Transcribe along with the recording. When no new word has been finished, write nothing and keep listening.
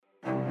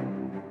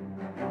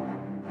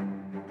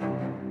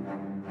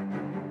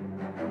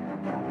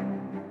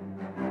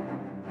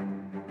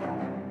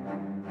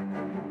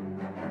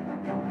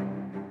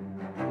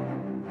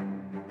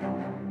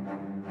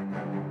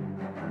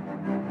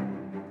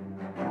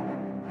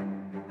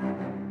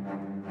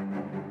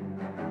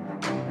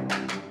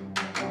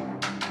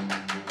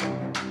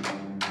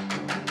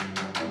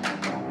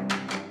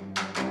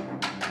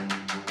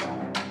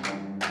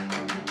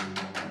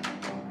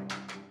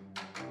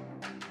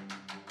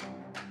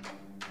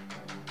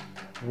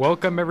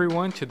Welcome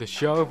everyone to the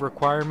Show of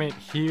Requirement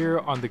here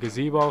on the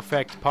Gazebo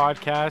Effect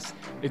podcast.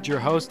 It's your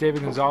host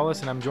David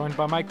Gonzalez and I'm joined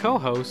by my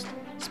co-host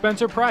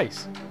Spencer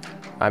Price.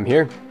 I'm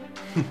here.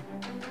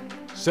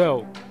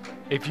 So,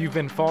 if you've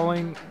been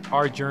following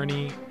our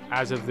journey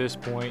as of this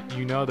point,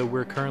 you know that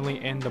we're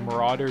currently in the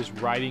Marauders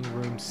Writing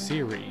Room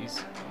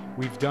series.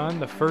 We've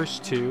done the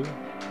first two,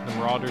 the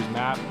Marauders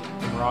Map,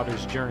 the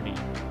Marauders Journey.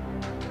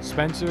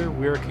 Spencer,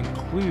 we're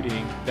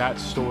concluding that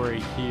story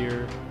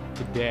here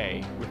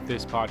today with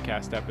this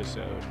podcast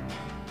episode.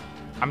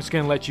 I'm just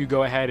going to let you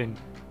go ahead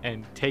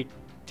and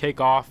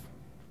take off.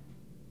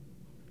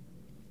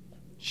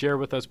 Share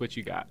with us what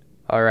you got.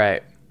 All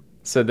right.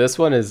 So this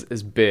one is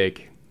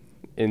big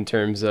in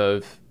terms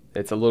of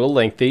it's a little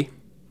lengthy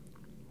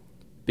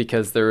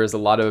because there was a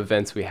lot of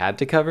events we had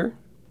to cover,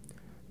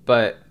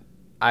 but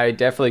I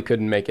definitely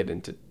couldn't make it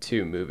into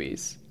two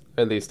movies.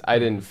 At least I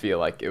didn't feel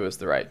like it was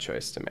the right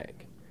choice to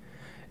make.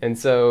 And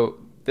so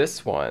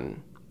this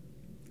one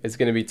is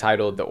going to be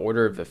titled The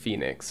Order of the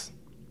Phoenix.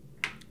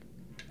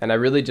 And I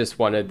really just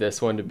wanted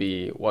this one to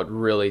be what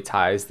really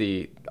ties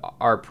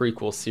our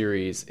prequel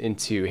series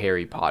into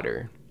Harry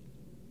Potter.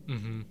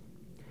 Mm-hmm.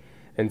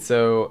 And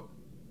so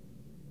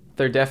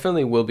there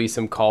definitely will be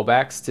some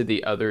callbacks to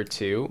the other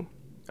two.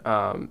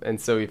 And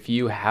so if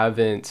you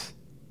haven't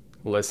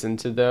listened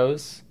to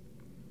those,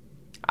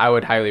 I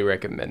would highly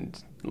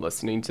recommend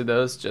listening to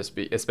those,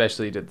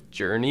 especially to the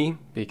Journey,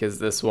 because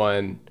this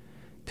one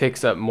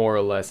picks up more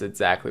or less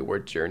exactly where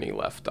Journey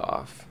left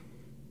off.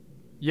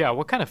 Yeah,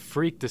 what kind of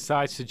freak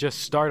decides to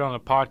just start on a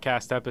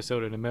podcast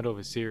episode in the middle of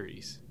a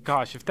series?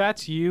 Gosh, if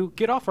that's you,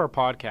 get off our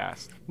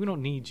podcast. We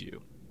don't need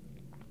you.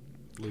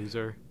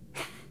 Loser.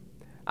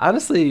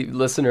 Honestly,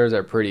 listeners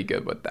are pretty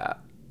good with that.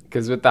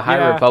 Because with the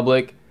High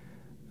Republic,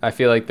 I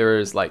feel like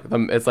there's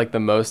it's like the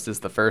most is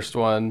the first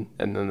one,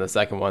 and then the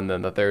second one,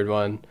 then the third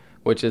one,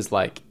 which is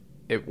like,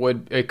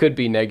 it could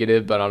be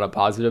negative, but on a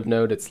positive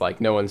note, it's like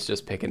no one's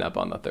just picking up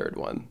on the third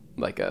one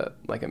like a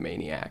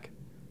maniac.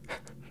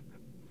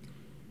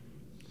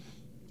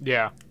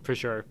 Yeah, for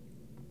sure.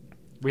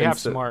 We have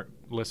smart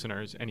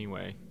listeners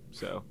anyway,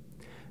 so.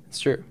 It's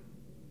true.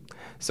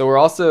 So we're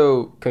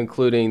also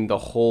concluding the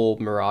whole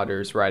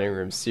Marauders Writing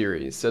Room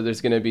series. So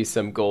there's going to be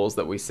some goals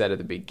that we set at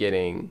the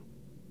beginning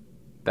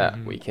that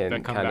we can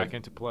that come back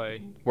into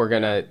play. We're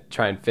going to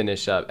try and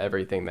finish up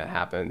everything that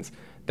happens.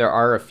 There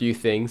are a few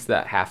things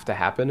that have to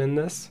happen in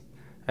this.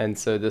 And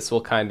so this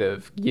will kind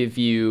of give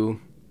you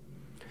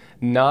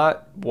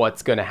not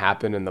what's going to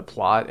happen in the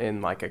plot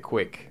in like a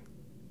quick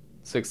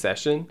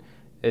succession.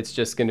 It's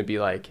just going to be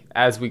like,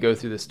 as we go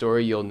through the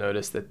story, you'll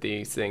notice that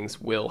these things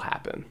will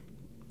happen.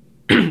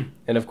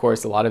 And of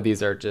course, a lot of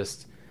these are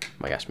just, oh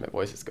my gosh, my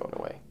voice is going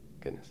away.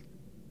 Goodness.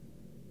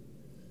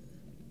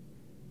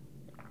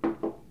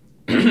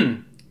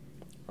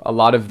 A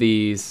lot of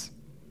these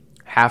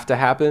have to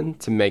happen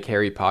to make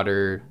Harry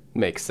Potter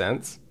make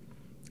sense.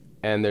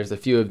 And there's a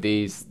few of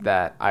these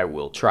that I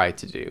will try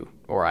to do,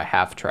 or I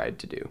have tried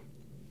to do.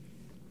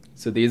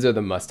 So these are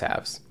the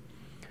must-haves.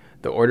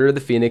 The Order of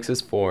the Phoenix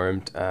is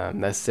formed.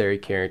 Necessary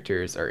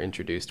characters are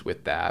introduced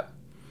with that.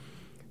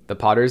 The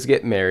Potters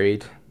get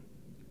married.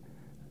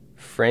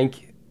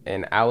 Frank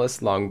and Alice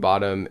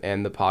Longbottom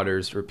and the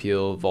Potters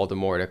repeal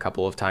Voldemort a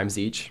couple of times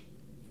each.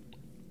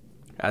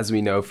 As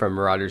we know from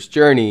Marauders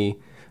Journey,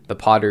 the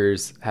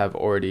Potters have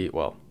already,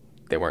 well,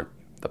 they weren't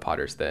the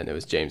Potters then. It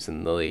was James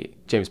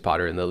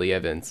Potter and Lily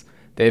Evans.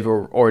 They've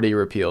already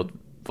repealed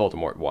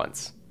Voldemort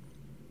once.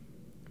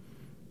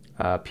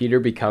 Peter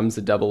becomes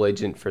a double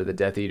agent for the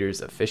Death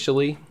Eaters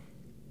officially.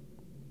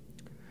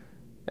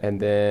 And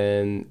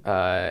then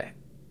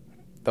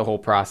the whole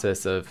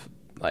process of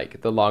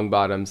like the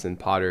Longbottoms and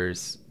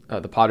Potters,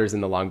 the Potters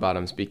and the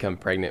Longbottoms become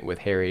pregnant with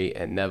Harry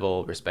and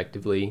Neville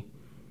respectively.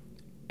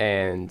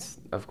 And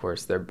of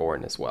course they're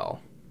born as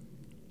well.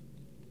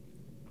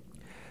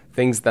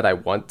 Things that I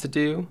want to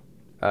do.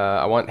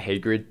 I want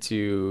Hagrid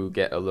to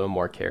get a little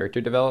more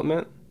character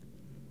development.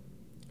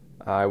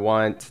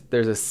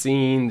 There's a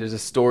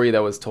story that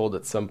was told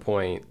at some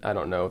point. I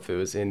don't know if it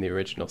was in the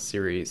original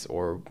series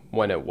or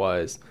when it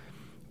was,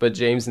 but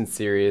James and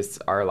Sirius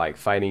are like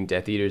fighting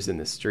Death Eaters in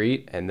the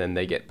street and then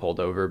they get pulled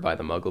over by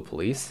the Muggle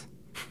police.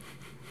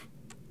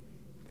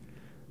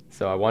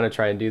 So I want to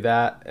try and do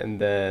that and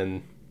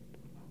then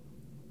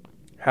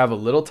have a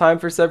little time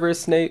for Severus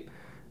Snape.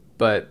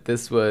 But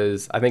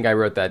I think I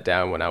wrote that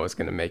down when I was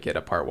going to make it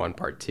a part 1,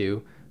 part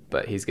 2,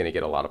 but he's going to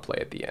get a lot of play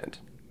at the end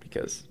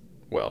because,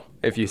 well,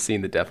 if you've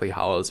seen the Deathly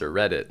Hallows or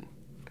read it,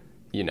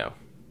 you know.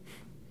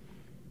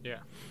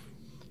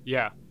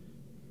 Yeah.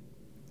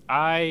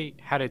 I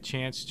had a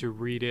chance to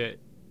read it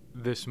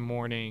this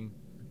morning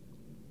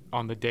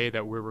on the day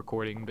that we're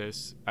recording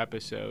this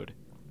episode,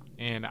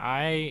 and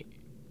I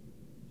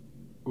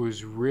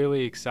was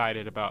really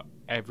excited about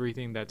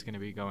everything that's going to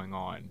be going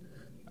on.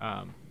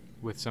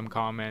 With some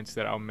comments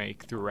that I'll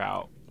make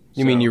throughout.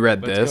 You mean you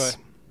read this?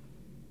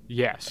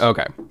 Yes.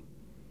 Okay.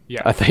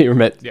 Yeah. I thought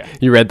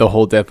you read the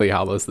whole Deathly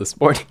Hallows this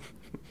morning.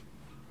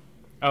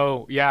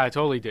 Oh, yeah, I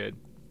totally did.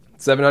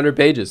 700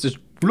 pages. Just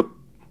bloop.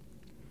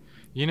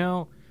 You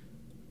know,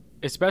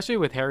 especially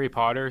with Harry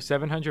Potter,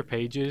 700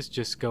 pages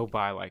just go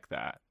by like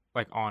that.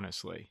 Like,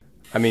 honestly.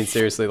 I mean,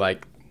 seriously,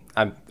 like,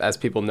 as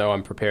people know,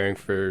 I'm preparing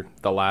for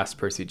the last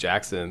Percy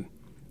Jackson.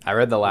 I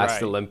read the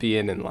last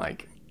Olympian in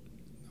like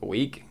a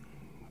week,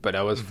 but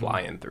I was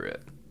flying through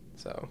it.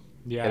 So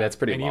yeah, and it's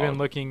pretty and long. even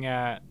looking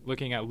at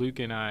Luke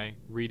and I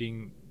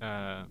reading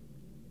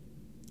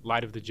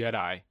Light of the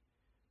Jedi,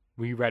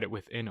 we read it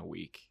within a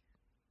week,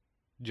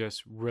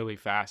 just really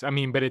fast. I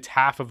mean, but it's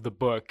half of the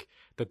book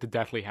that the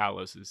Deathly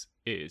Hallows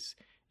is.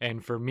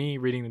 And for me,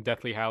 reading the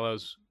Deathly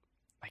Hallows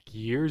like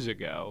years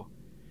ago,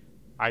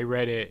 I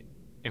read it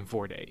in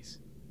 4 days.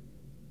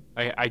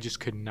 I just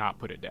could not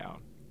put it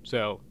down.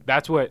 So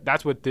that's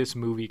what this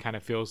movie kind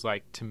of feels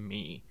like to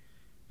me.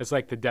 It's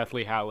like the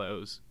Deathly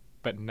Hallows,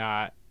 but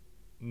not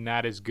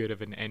as good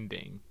of an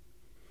ending.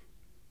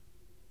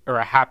 Or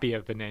a happy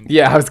of an ending.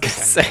 Yeah, I was going to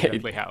say.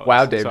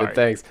 Wow, David, sorry.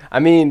 Thanks. I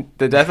mean,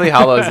 the Deathly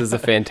Hallows is a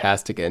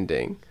fantastic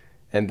ending.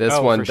 And this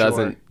one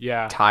doesn't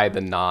tie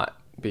the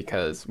knot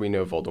because we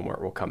know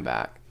Voldemort will come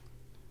back.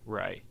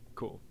 Right.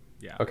 Cool.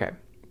 Yeah. Okay.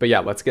 But yeah,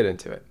 let's get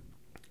into it.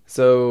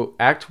 So,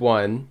 Act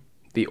 1,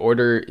 the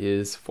order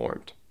is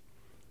formed.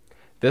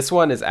 This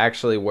one is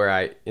actually where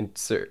I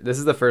insert. This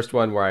is the first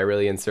one where I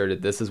really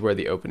inserted. This is where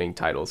the opening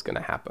title is going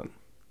to happen.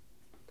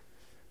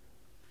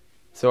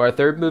 So our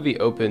third movie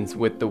opens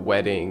with the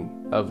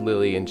wedding of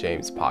Lily and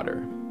James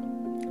Potter.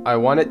 I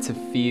want it to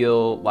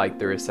feel like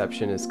the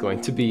reception is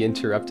going to be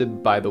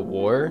interrupted by the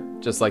war,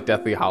 just like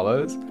Deathly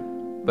Hallows,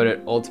 but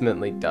it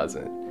ultimately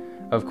doesn't.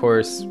 Of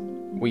course,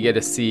 we get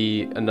to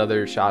see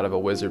another shot of a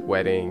wizard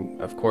wedding.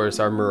 Of course,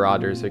 our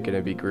Marauders are going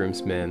to be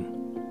groomsmen.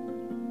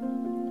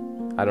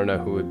 I don't know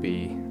who would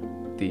be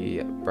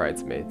the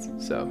bridesmaids,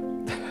 so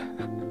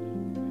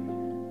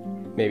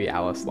maybe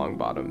Alice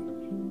Longbottom.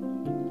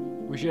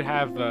 We should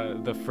have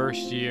the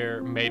first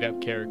year made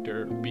up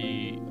character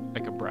be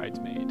like a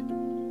bridesmaid.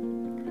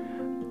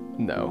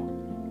 No,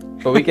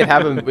 but we could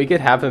have him. We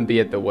could have him be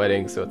at the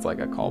wedding, so it's like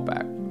a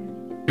callback.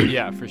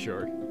 Yeah, for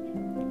sure.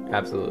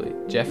 Absolutely,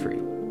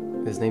 Jeffrey.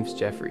 His name's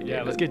Jeffrey. David.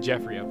 Yeah, let's get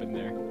Jeffrey up in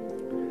there.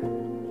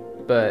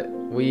 But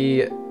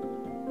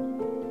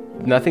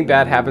nothing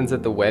bad happens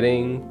at the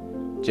wedding.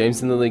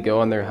 James and Lily go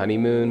on their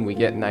honeymoon. We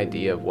get an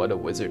idea of what a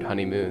wizard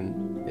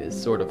honeymoon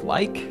is sort of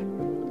like.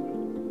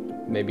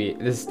 Maybe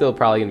this is still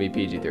probably gonna be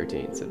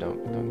PG-13, so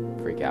don't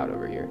freak out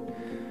over here.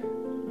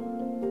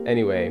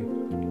 Anyway,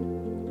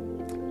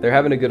 they're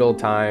having a good old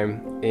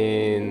time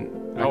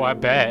in. Oh, I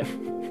bet.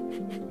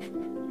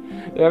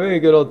 They're having a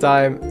good old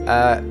time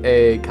at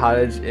a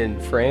cottage in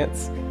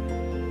France,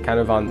 kind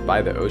of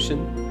by the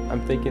ocean.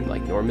 I'm thinking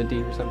like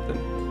Normandy or something.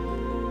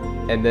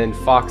 And then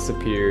Fox the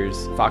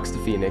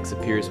Phoenix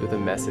appears with a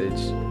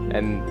message,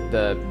 and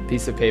the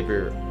piece of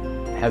paper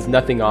has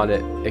nothing on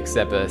it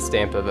except a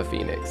stamp of a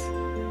phoenix.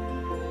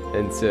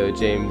 And so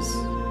James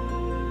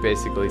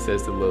basically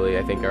says to Lily,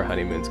 I think our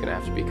honeymoon's going to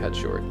have to be cut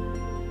short.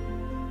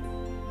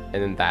 And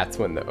then that's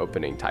when the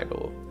opening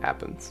title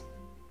happens.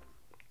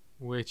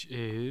 Which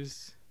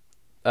is?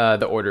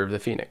 The Order of the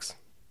Phoenix.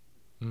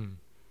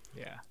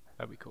 Yeah,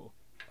 that'd be cool.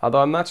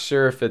 Although I'm not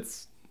sure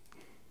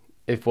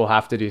if we'll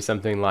have to do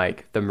something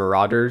like the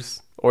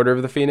Marauders Order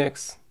of the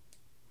Phoenix.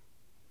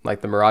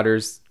 Like the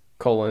Marauders,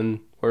 Order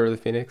of the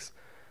Phoenix.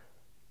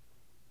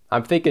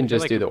 I'm thinking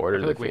just do the Order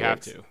of the Phoenix. We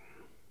have to.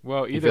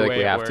 Well, either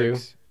way it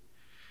works.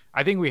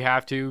 I think we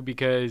have to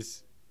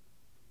because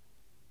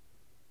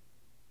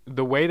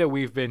the way that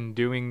we've been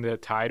doing the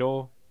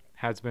title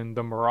has been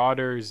the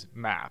Marauders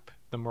map,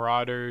 the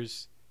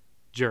Marauders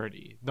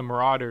journey, the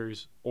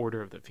Marauders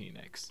Order of the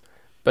Phoenix.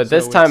 But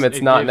this time it's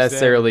not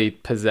necessarily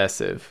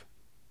possessive.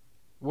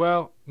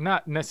 Well,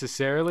 not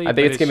necessarily. I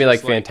think it's going to be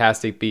like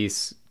Fantastic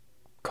Beasts,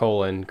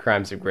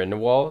 Crimes of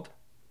Grindelwald.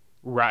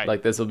 Right.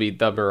 Like this will be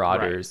the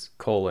Marauders,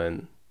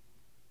 the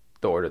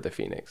Order of the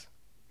Phoenix.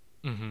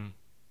 Mm-hmm.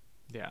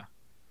 Yeah.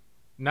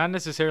 Not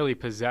necessarily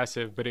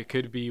possessive, but it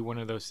could be one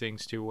of those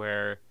things too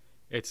where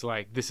it's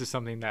like this is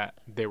something that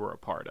they were a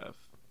part of.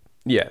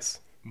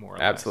 Yes. More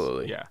or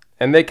absolutely. less. Yeah.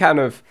 And they kind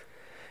of,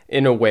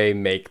 in a way,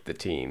 make the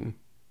team.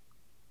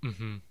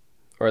 Mm-hmm.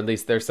 Or at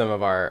least they're some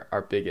of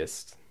our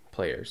biggest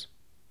players.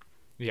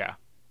 Yeah.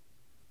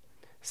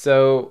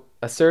 So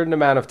a certain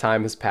amount of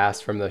time has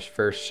passed from the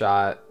first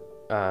shot.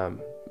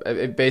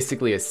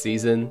 Basically a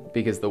season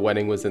because the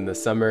wedding was in the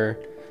summer.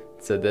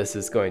 So this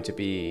is going to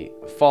be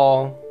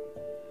fall,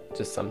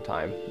 just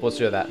sometime. We'll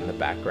show that in the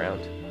background.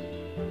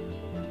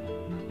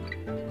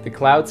 The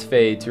clouds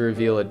fade to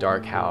reveal a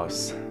dark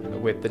house,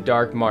 with the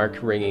dark mark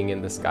ringing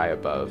in the sky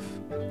above.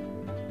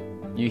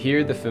 You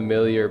hear the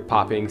familiar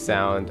popping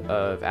sound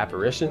of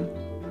apparition.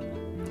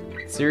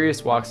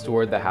 Sirius walks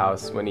toward the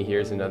house when he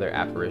hears another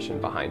apparition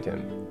behind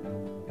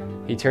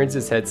him. He turns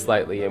his head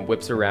slightly and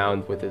whips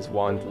around with his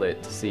wand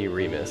lit to see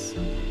Remus.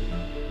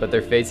 But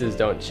their faces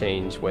don't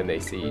change when they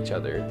see each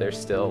other. They're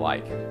still,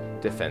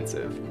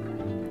 defensive.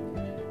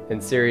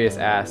 And Sirius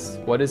asks,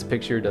 what is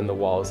pictured on the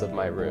walls of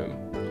my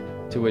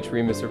room? To which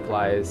Remus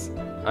replies,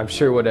 I'm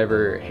sure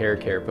whatever hair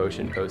care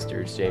potion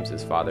posters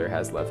James's father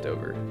has left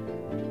over.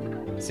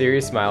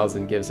 Sirius smiles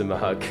and gives him a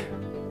hug.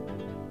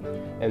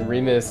 And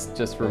Remus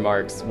just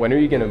remarks, "When are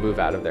you going to move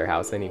out of their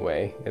house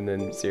anyway?" And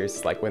then Sirius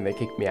is like, "When they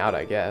kick me out,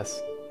 I guess."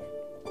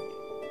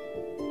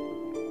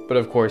 But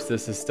of course,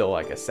 this is still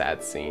like a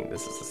sad scene.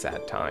 This is a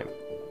sad time.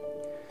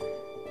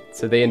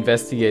 So they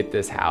investigate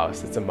this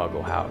house. It's a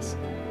Muggle house.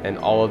 And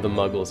all of the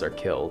Muggles are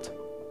killed.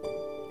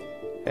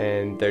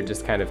 And they're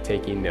just kind of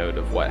taking note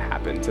of what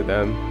happened to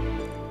them.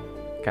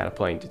 Kind of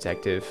playing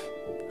detective.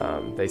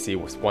 They see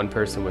one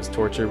person was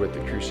tortured with the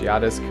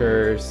Cruciatus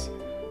curse.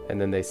 And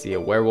then they see a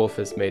werewolf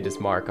has made his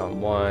mark on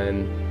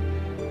one.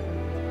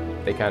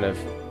 They kind of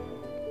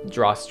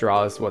draw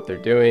straws what they're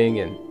doing,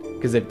 and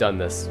because they've done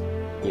this,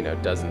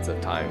 dozens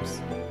of times.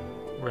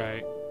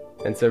 Right.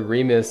 And so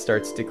Remus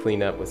starts to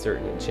clean up with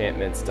certain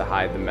enchantments to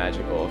hide the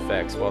magical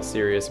effects, while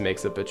Sirius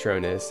makes a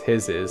Patronus.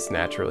 His is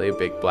naturally a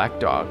big black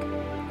dog,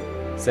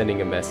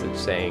 sending a message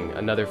saying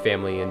another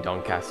family in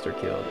Doncaster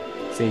killed.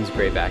 Seems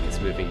Greyback is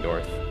moving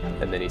north,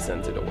 and then he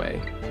sends it away.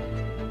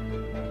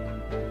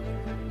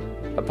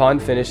 Upon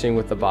finishing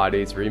with the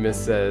bodies, Remus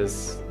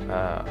says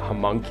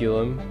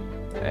homunculum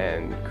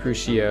and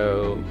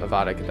Crucio,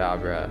 Avada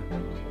Kedavra.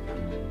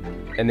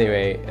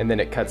 Anyway, and then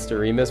it cuts to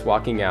Remus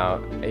walking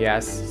out. He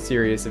asks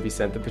Sirius if he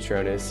sent the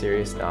Patronus.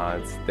 Sirius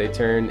nods. They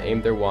turn,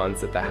 aim their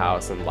wands at the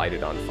house, and light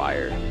it on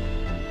fire.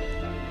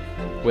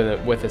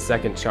 With a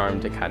second charm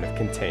to kind of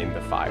contain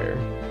the fire.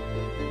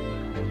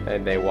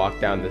 And they walk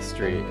down the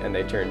street, and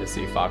they turn to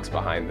see Fox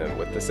behind them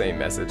with the same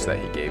message that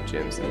he gave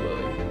Jims and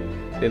Lily.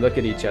 They look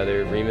at each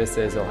other. Remus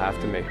says he'll have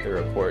to make the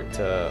report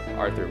to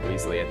Arthur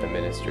Weasley at the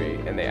Ministry,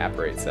 and they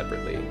apparate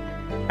separately.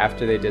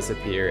 After they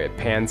disappear, it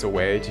pans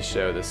away to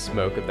show the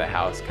smoke of the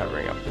house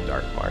covering up the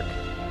dark mark.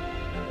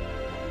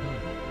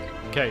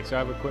 Okay, so I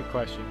have a quick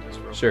question, just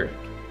real Sure. quick.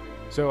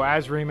 So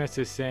as Remus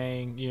is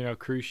saying,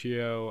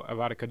 Crucio,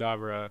 Avada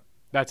Kedavra,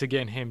 that's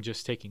again him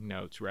just taking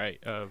notes, right?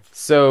 Of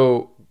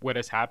what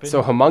has happened.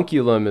 So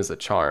homunculum is a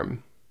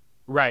charm.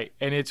 Right,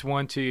 and it's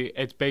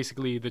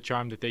basically the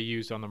charm that they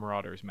used on the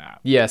Marauders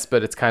map. Yes,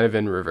 but it's kind of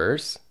in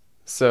reverse.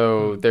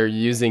 So they're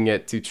using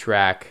it to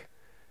track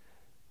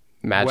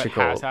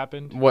magical. What has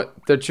happened?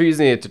 They're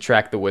using it to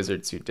track the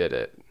wizards who did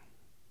it.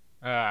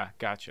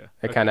 Gotcha.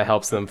 It kind of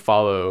helps them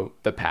follow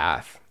the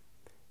path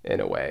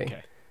in a way.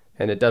 Okay.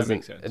 And it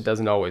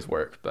doesn't always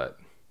work, but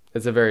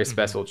it's a very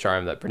special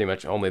charm that pretty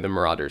much only the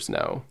Marauders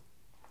know.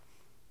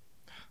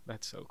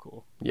 That's so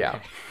cool. Yeah.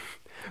 Okay.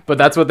 But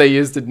that's what they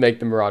used to make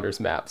the Marauders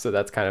map. So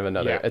that's kind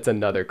of it's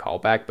another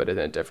callback, but in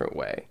a different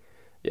way.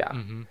 Yeah.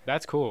 Mm-hmm.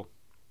 That's cool.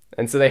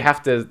 And so they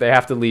have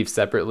to leave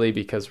separately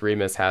because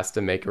Remus has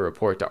to make a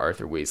report to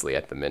Arthur Weasley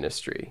at the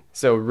Ministry.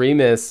 So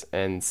Remus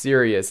and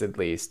Sirius, at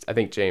least, I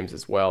think James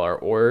as well,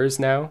 are Aurors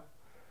now,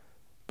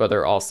 but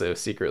they're also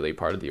secretly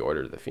part of the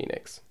Order of the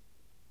Phoenix.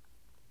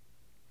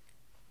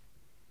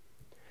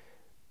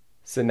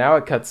 So now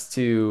it cuts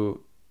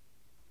to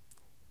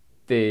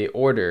the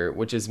Order,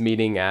 which is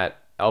meeting at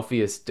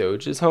Alpheus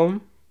Doge's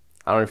home.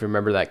 I don't know if you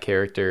remember that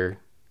character.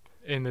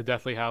 In the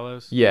Deathly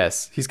Hallows?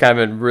 Yes. He's kind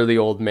of a really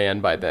old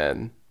man by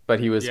then, but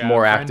he was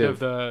more active.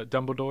 Friend of the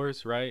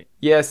Dumbledores, right?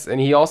 Yes,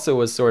 and he also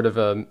was sort of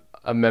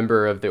a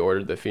member of the Order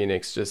of the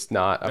Phoenix, just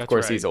not, of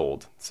course, right. He's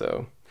old,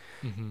 so.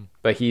 Mm-hmm.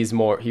 But he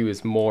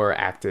was more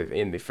active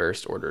in the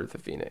first Order of the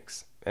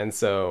Phoenix. And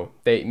so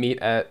they meet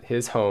at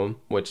his home,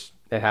 which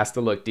it has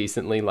to look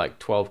decently like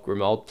 12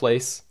 Grimmauld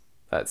Place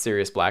at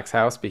Sirius Black's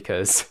house,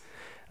 because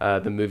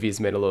the movies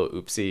made a little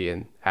oopsie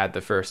and had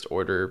the first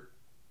Order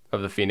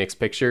of the Phoenix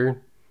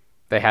picture.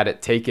 They had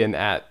it taken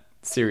at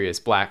Sirius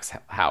Black's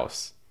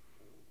house,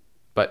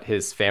 but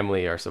his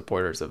family are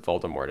supporters of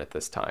Voldemort at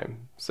this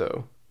time.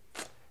 So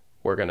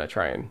we're going to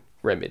try and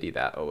remedy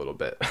that a little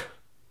bit.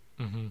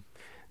 Mm-hmm.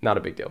 Not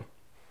a big deal.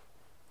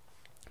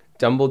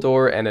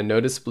 Dumbledore and a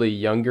noticeably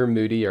younger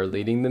Moody are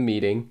leading the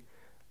meeting.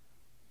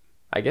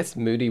 I guess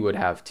Moody would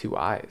have 2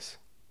 eyes.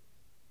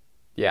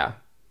 Yeah.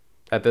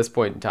 At this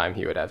point in time,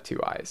 he would have 2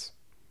 eyes.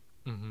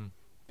 Mm-hmm.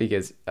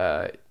 Because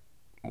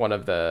one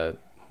of the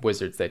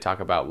wizards they talk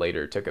about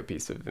later took a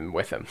piece of him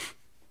with him.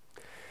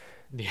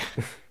 Yeah.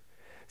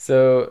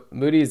 So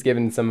Moody is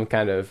given some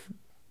kind of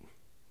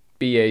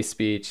BA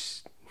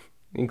speech,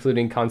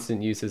 including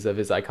constant uses of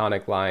his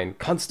iconic line,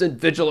 "Constant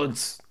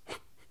vigilance!"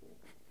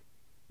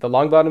 The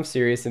Longbottom,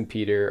 Sirius, and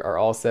Peter are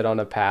all set on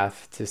a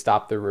path to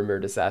stop the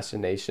rumored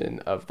assassination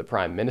of the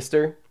Prime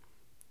Minister,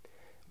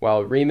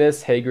 while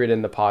Remus, Hagrid,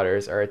 and the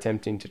Potters are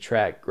attempting to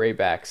track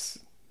Greyback's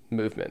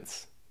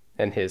movements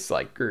and his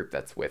group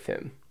that's with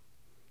him.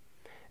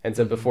 And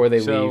so before they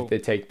leave, they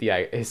take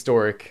the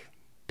historic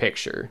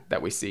picture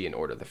that we see in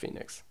Order of the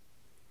Phoenix.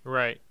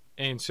 Right.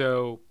 And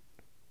so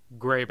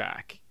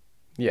Greyback.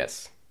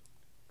 Yes.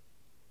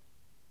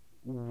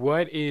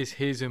 What is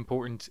his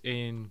importance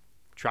in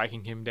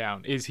tracking him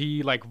down? Is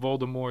he like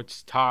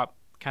Voldemort's top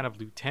kind of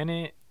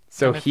lieutenant?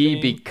 So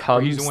he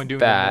becomes he's the one doing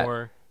that.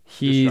 More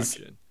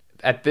he's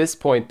at this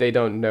point, they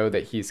don't know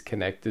that he's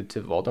connected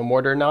to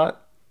Voldemort or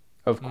not.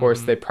 Of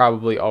course, they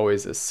probably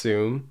always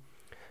assume.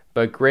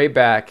 But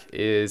Greyback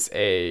is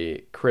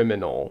a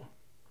criminal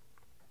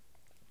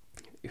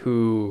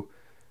who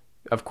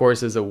of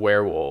course, is a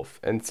werewolf.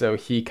 And so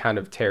he kind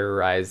of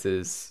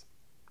terrorizes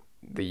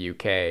the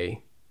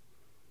UK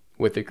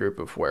with a group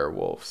of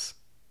werewolves,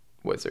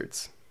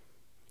 wizards.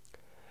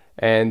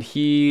 And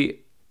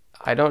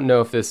I don't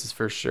know if this is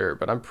for sure,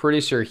 but I'm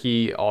pretty sure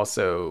he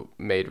also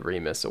made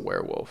Remus a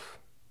werewolf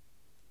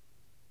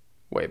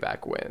way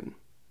back when.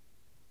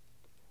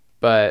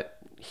 But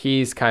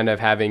he's kind of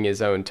having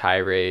his own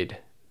tirade,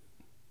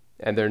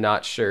 and they're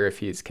not sure if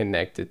he's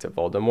connected to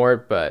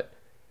Voldemort, but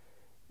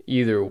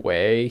either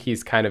way,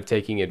 he's kind of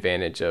taking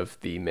advantage of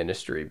the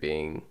Ministry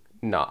being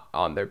not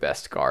on their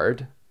best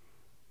guard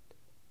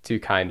to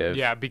kind of...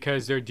 Yeah,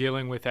 because they're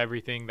dealing with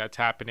everything that's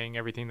happening,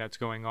 everything that's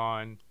going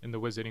on in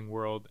the wizarding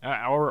world,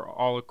 or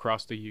all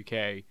across the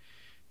UK.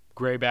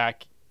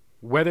 Greyback,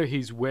 whether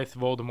he's with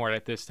Voldemort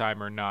at this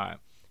time or not,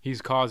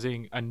 he's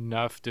causing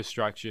enough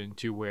destruction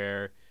to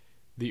where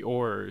the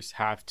Aurors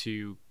have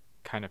to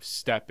kind of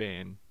step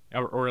in,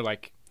 or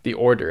like... The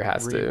Order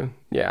has to,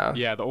 yeah.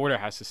 Yeah, the Order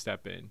has to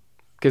step in.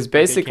 Because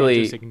basically...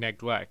 They can't just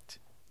neglect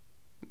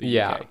the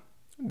UK.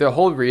 The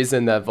whole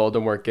reason that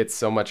Voldemort gets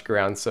so much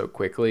ground so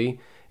quickly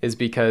is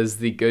because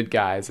the good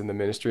guys in the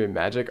Ministry of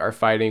Magic are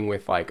fighting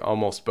with like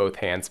almost both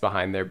hands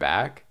behind their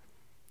back,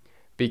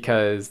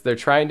 because they're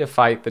trying to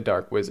fight the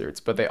Dark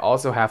Wizards, but they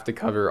also have to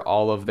cover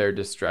all of their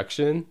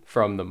destruction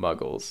from the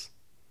Muggles.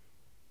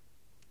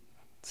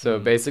 So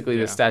basically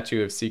the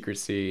Statue of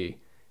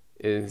Secrecy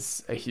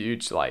is a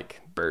huge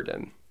like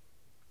burden.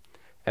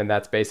 And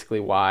that's basically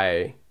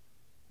why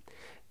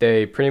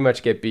they pretty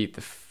much get beat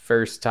the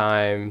first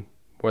time,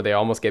 or they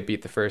almost get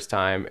beat the first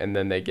time, and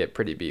then they get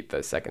pretty beat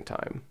the second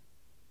time.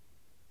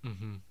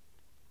 Mm-hmm.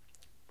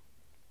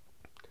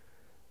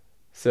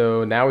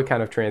 So now we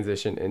kind of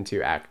transition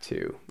into Act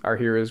 2. Our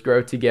heroes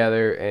grow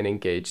together and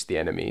engage the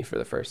enemy for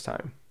the first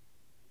time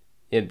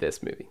in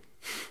this movie.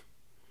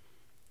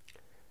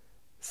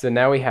 So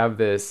now we have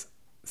this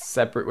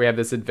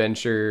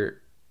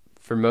adventure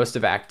for most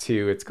of Act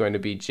 2. It's going to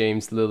be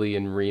James, Lily,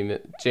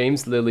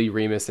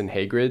 Remus, and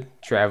Hagrid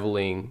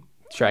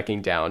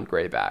tracking down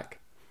Greyback.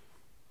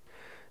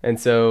 And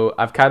so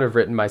I've kind of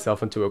written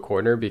myself into a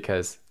corner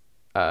because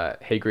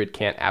Hagrid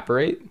can't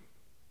apparate,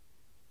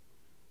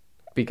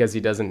 because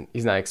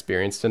he's not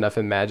experienced enough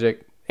in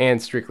magic,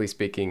 and strictly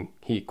speaking,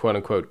 he quote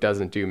unquote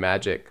doesn't do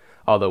magic,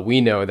 although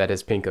we know that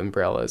his pink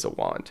umbrella is a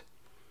wand.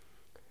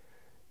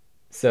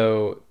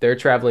 So they're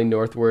traveling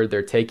northward,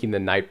 they're taking the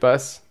night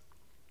bus,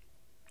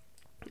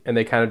 and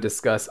they kind of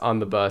discuss on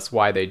the bus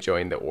why they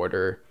joined the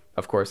Order.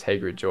 Of course,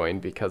 Hagrid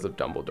joined because of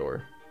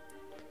Dumbledore.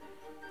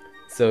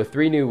 So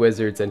 3 new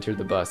wizards enter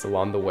the bus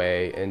along the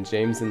way, and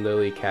James and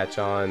Lily catch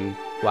on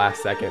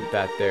last second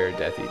that they're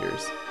Death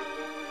Eaters.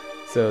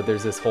 So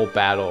there's this whole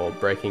battle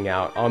breaking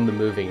out on the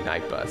moving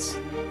night bus.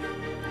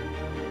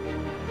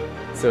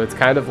 So it's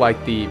kind of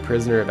like the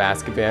Prisoner of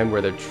Azkaban,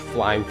 where they're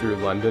flying through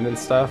London and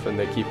stuff, and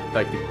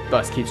the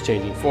bus keeps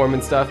changing form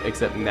and stuff,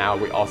 except now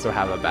we also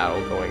have a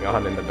battle going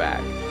on in the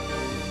back.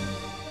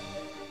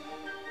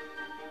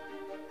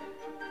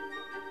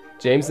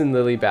 James and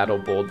Lily battle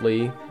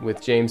boldly,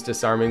 with James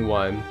disarming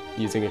one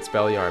using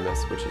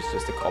Expelliarmus, which is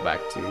just a callback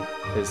to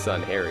his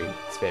son Harry,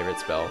 his favorite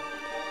spell.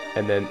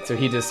 And then, so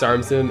he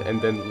disarms him,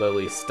 and then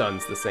Lily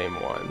stuns the same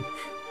one.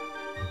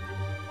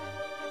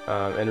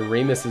 And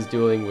Remus is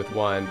dueling with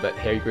one, but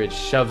Hagrid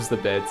shoves the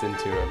beds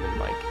into him and,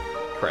 like,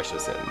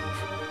 crushes him,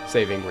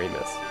 saving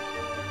Remus.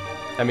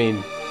 I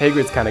mean,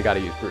 Hagrid's kind of got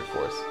to use brute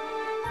force.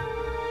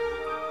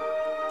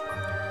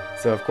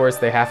 So, of course,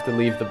 they have to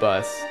leave the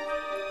bus.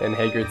 And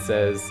Hagrid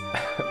says,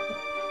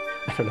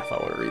 I don't know if I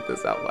want to read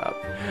this out loud.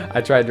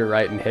 I tried to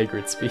write in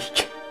Hagrid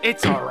speak.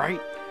 It's all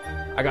right.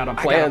 I got a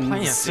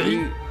plan,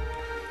 see?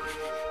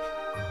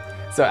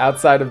 So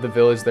outside of the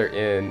village they're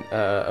in,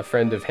 a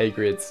friend of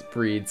Hagrid's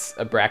breeds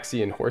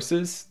Abraxian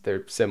horses.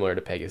 They're similar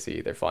to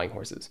Pegasi. They're flying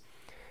horses.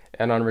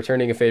 And on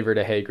returning a favor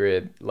to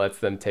Hagrid, lets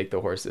them take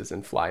the horses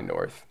and fly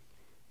north.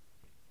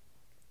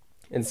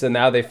 And so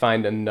now they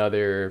find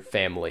another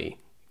family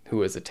who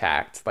was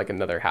attacked, like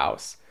another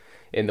house,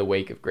 in the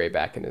wake of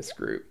Greyback and his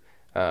group.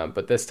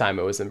 But this time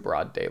it was in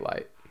broad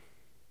daylight.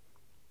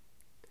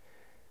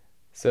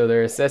 So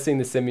they're assessing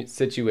the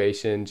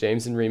situation.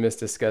 James and Remus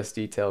discuss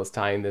details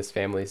tying this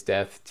family's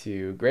death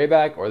to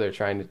Greyback, or they're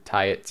trying to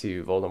tie it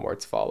to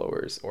Voldemort's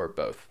followers, or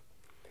both.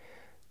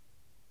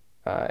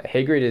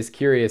 Hagrid is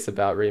curious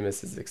about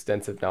Remus's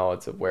extensive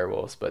knowledge of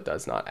werewolves, but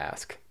does not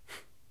ask.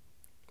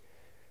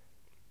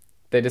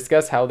 They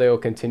discuss how they will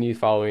continue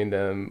following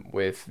them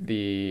with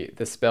the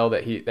spell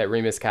that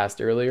Remus cast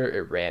earlier.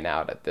 It ran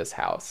out at this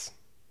house,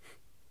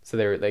 so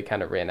they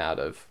kind of ran out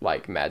of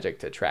like magic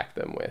to track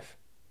them with.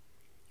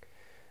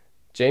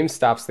 James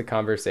stops the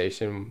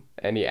conversation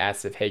and he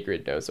asks if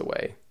Hagrid knows a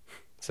way.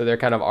 So they're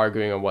kind of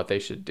arguing on what they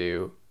should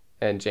do,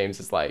 and James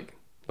is like,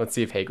 "Let's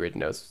see if Hagrid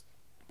knows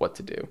what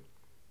to do."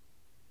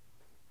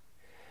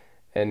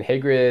 And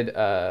Hagrid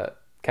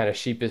kind of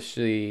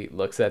sheepishly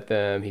looks at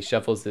them. He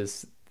shuffles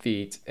his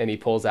feet and he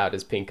pulls out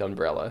his pink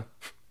umbrella.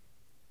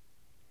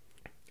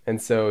 And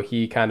so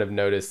he kind of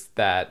noticed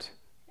that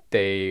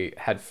they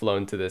had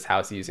flown to this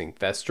house using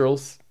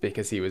thestrals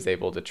because he was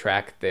able to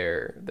track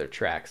their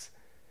tracks.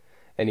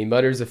 And he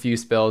mutters a few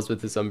spells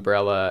with his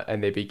umbrella,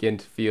 and they begin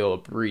to feel a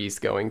breeze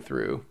going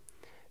through.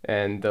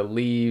 And the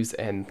leaves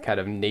and kind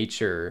of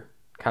nature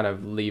kind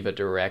of leave a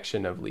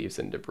direction of leaves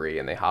and debris,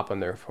 and they hop on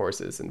their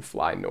horses and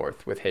fly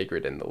north with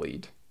Hagrid in the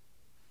lead.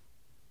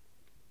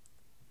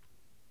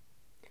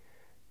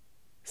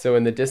 So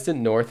in the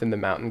distant north in the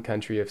mountain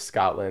country of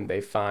Scotland,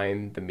 they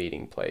find the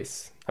meeting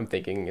place. I'm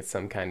thinking it's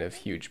some kind of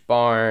huge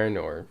barn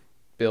or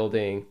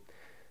building.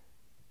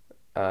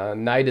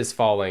 Night is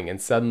falling,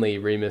 and suddenly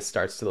Remus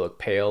starts to look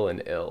pale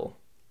and ill.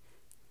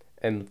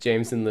 And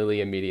James and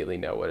Lily immediately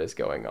know what is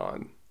going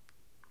on.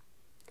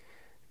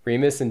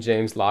 Remus and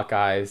James lock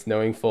eyes,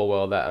 knowing full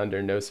well that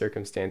under no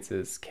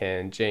circumstances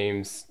can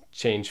James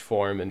change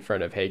form in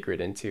front of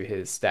Hagrid into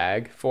his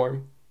stag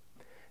form.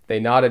 They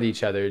nod at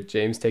each other.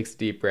 James takes a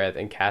deep breath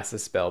and casts a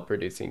spell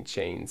producing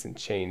chains, and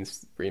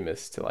chains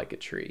Remus to like a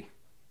tree.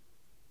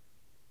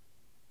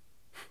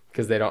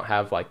 Because they don't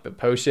have like the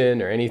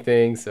potion or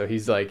anything, so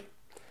he's like,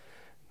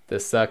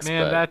 this sucks.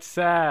 Man, that's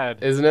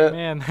sad. Isn't it?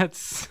 Man, that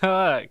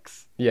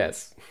sucks.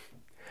 Yes.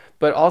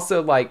 But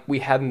also, like, we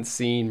hadn't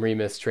seen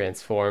Remus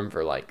transform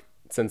for, like,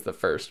 since the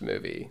first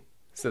movie.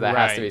 So that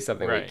has to be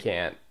something we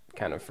can't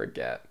kind of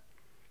forget.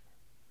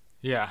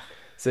 Yeah.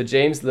 So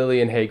James, Lily,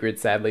 and Hagrid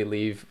sadly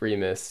leave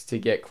Remus to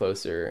get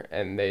closer,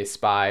 and they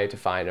spy to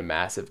find a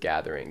massive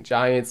gathering.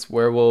 Giants,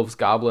 werewolves,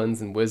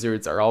 goblins, and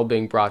wizards are all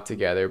being brought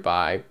together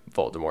by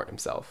Voldemort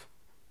himself.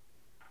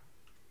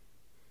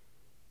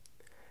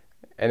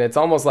 And it's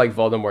almost like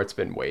Voldemort's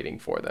been waiting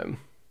for them.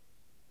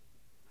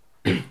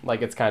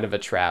 Like it's kind of a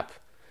trap.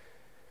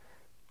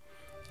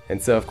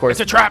 And so, of course...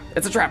 It's a trap!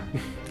 It's a trap!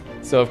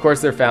 So, of course,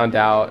 they're found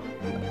out.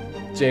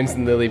 James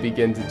and Lily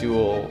begin to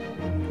duel,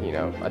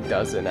 a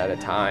dozen at a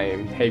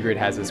time. Hagrid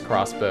has his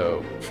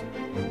crossbow.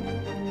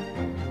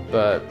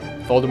 But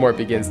Voldemort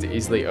begins to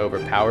easily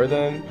overpower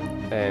them.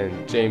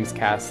 And James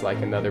casts,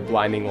 like, another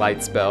blinding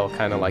light spell,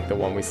 kind of like the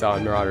one we saw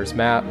in Marauders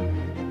map.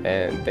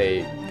 And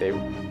they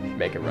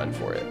make a run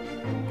for it.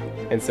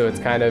 And so it's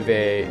kind of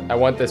I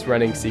want this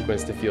running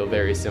sequence to feel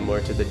very similar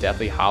to the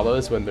Deathly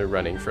Hallows when they're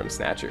running from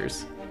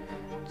Snatchers.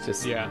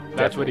 That's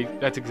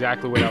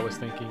exactly what I was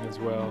thinking as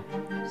well,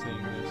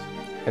 seeing this.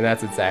 And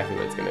that's exactly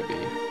what it's going to be.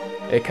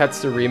 It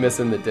cuts to Remus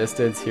in the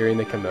distance, hearing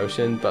the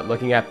commotion, but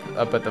looking up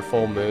at the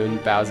full moon,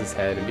 bows his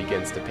head and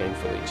begins to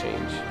painfully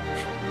change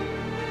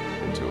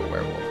into a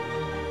werewolf.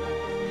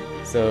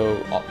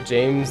 So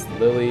James,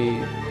 Lily,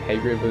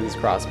 Hagrid with his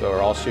crossbow are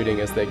all shooting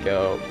as they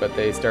go, but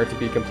they start to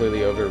be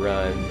completely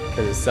overrun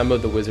because some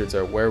of the wizards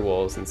are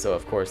werewolves, and so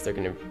of course they're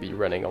going to be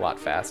running a lot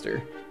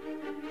faster.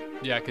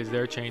 Yeah, because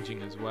they're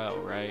changing as well,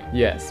 right?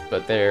 Yes,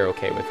 but they're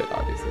okay with it,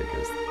 obviously,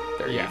 because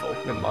they're evil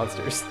and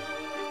monsters. Mm-hmm.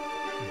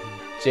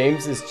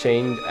 James is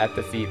chained at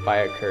the feet by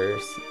a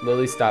curse.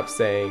 Lily stops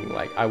saying,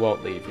 like, I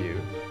won't leave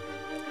you.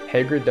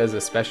 Hagrid does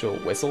a special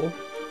whistle,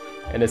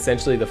 and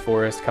essentially the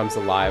forest comes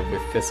alive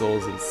with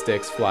thistles and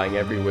sticks flying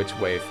every which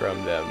way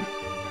from them,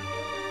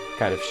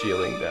 kind of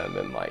shielding them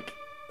and, like,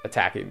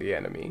 attacking the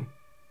enemy.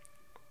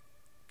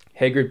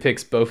 Hagrid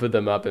picks both of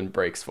them up and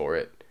breaks for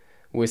it,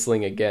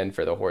 whistling again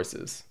for the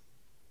horses.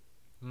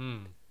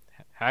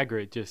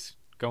 Hagrid just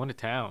going to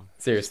town.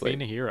 Seriously. Just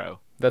being a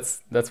hero.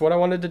 That's what I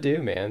wanted to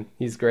do, man.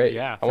 He's great.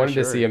 Yeah, I wanted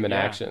to see him in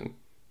action.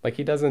 Like,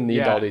 he doesn't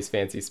need all these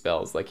fancy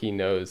spells. Like, he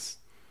knows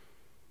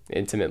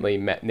intimately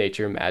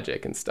nature,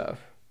 magic, and stuff.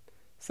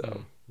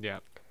 So, yeah.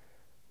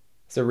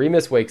 So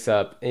Remus wakes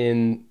up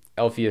in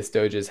Elphius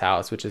Doge's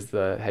house, which is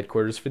the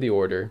headquarters for the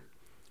Order.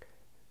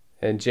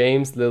 And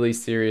James, Lily,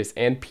 Sirius,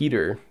 and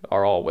Peter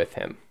are all with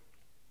him.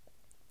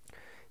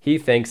 He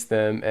thanks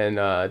them, and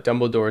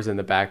Dumbledore's in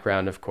the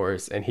background, of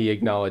course, and he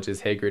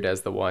acknowledges Hagrid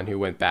as the one who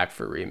went back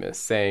for Remus,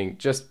 saying,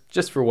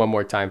 just for one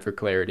more time for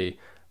clarity,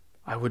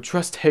 I would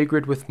trust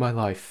Hagrid with my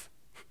life.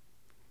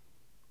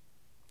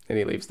 And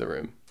he leaves the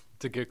room.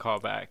 It's a good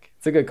callback.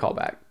 It's a good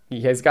callback.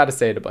 He has got to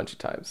say it a bunch of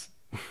times.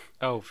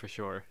 Oh, for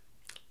sure.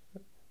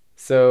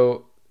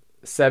 So,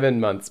 7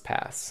 months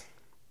pass.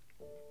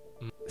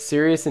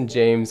 Sirius and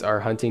James are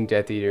hunting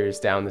Death Eaters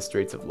down the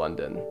streets of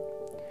London.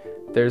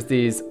 There's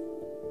these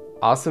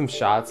awesome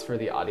shots for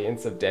the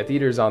audience of Death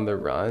Eaters on the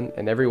run,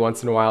 and every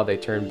once in a while they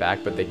turn back,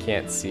 but they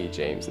can't see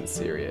James and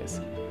Sirius,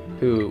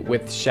 who,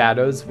 with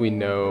shadows, we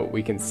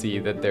can see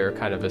that they're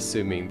kind of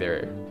assuming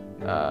their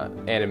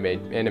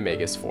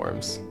animagus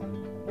forms.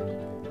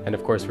 And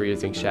of course, we're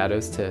using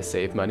shadows to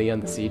save money on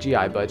the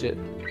CGI budget.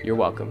 You're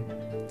welcome.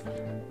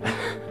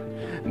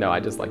 No, I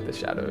just like the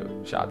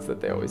shadow shots that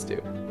they always do.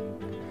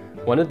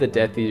 One of the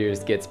Death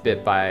Eaters gets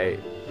bit by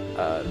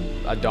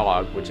a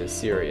dog, which is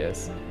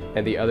Sirius,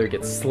 and the other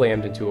gets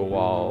slammed into a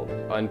wall,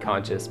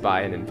 unconscious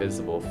by an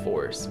invisible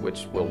force,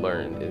 which we'll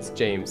learn is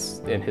James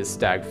in his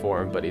stag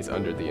form, but he's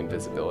under the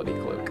invisibility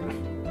cloak.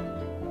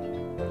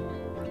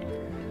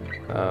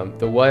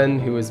 The one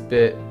who was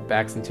bit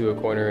backs into a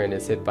corner and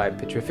is hit by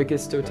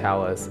Petrificus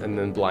Totalis and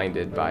then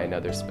blinded by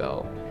another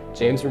spell.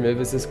 James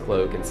removes his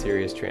cloak and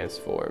Sirius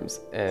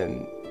transforms,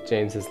 and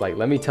James is like,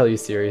 let me tell you,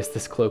 Sirius,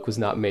 this cloak was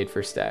not made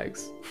for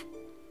stags.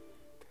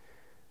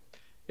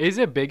 Is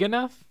it big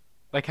enough?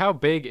 Like, how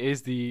big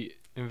is the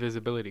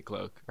invisibility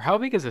cloak? Or how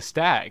big is a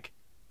stag?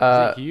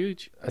 Is it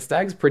huge? A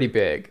stag's pretty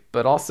big,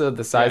 but also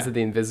the size Yeah. of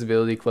the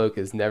invisibility cloak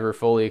is never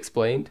fully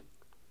explained.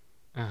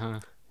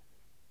 Uh-huh.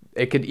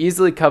 It could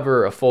easily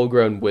cover a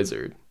full-grown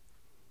wizard.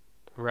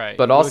 Right.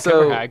 But Will it also,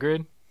 cover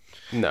Hagrid?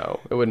 no,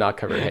 it would not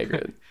cover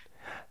Hagrid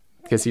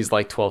because he's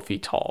like 12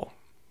 feet tall.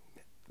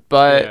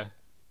 But Yeah.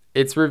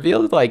 it's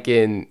revealed like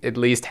in at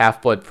least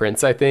Half-Blood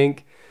Prince, I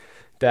think,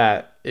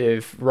 that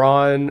if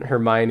Ron,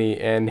 Hermione,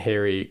 and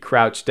Harry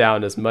crouch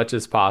down as much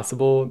as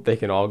possible, they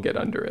can all get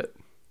under it.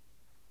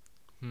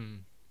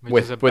 Which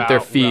With is their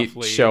about feet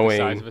roughly showing. the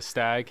size of a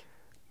stag.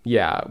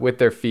 Yeah, with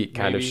their feet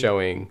kind of Maybe.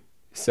 showing.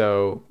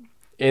 So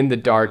in the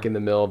dark, in the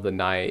middle of the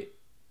night,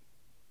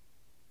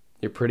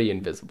 you're pretty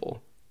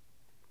invisible.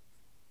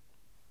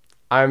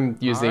 I'm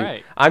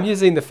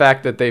using the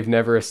fact that they've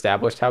never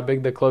established how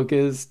big the cloak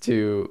is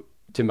to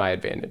my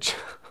advantage.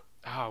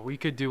 Oh, we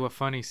could do a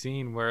funny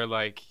scene where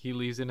like he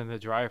leaves it in the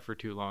dryer for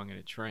too long and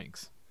it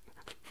shrinks.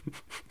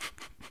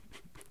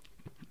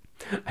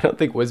 I don't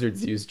think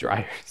wizards use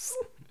dryers.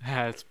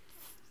 That's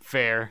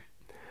fair.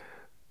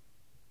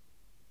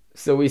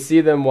 So we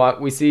see them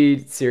we see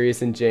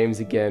Sirius and James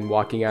again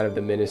walking out of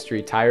the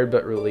ministry, tired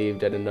but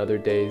relieved at another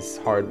day's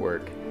hard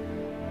work.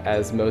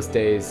 As most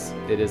days,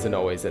 it isn't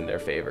always in their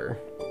favor.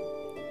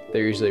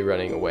 They're usually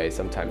running away,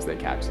 sometimes they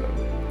catch them.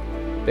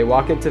 They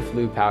walk into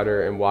Flue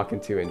Powder and walk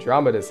into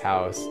Andromeda's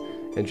house.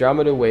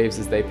 Andromeda waves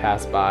as they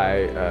pass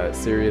by.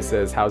 Sirius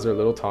says, "How's our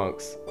little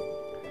Tonks?"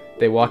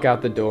 They walk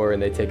out the door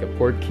and they take a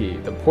port key.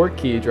 The port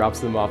key drops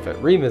them off at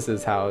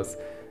Remus's house,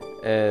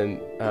 and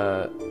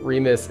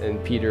Remus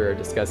and Peter are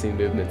discussing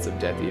movements of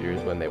Death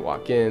Eaters when they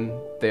walk in.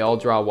 They all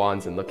draw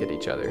wands and look at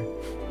each other.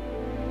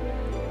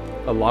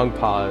 A long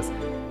pause,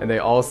 and they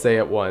all say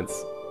at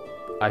once,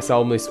 "I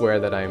solemnly swear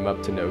that I am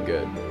up to no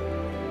good."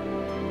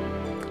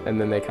 And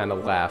then they kind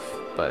of laugh,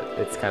 but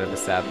it's kind of a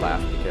sad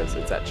laugh because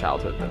it's that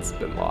childhood that's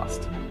been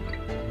lost.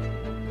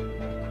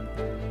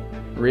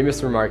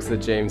 Remus remarks that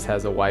James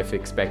has a wife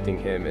expecting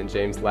him, and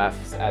James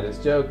laughs at his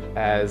joke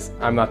as,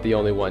 "I'm not the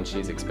only one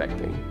she's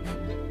expecting."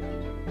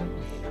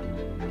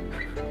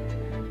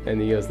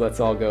 And he goes, "Let's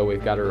all go,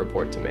 we've got a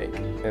report to make."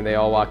 And they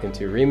all walk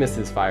into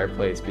Remus's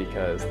fireplace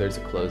because there's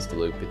a closed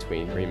loop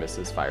between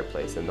Remus's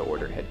fireplace and the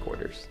Order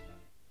headquarters.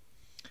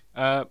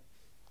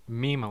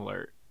 Meme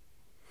alert.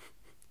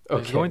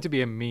 Okay. There's going to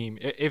be a meme.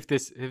 If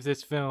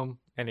this film,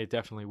 and it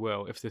definitely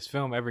will, if this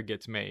film ever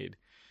gets made,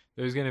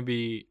 there's going to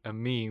be a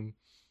meme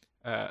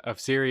of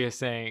Sirius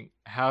saying,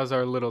 "How's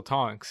our little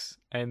Tonks?"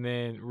 And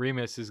then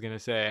Remus is going to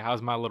say,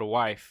 "How's my little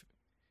wife?"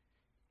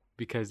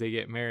 Because they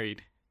get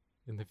married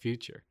in the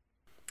future.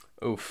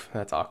 Oof,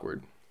 that's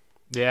awkward.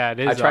 Yeah, it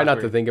is. I try not to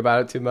awkward. think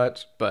about it too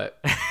much,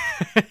 but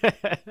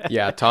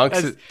yeah,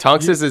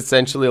 Tonks is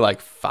essentially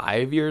like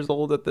 5 years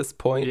old at this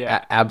point. Yeah.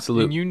 At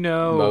absolute And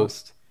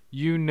most.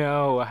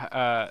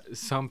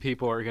 Some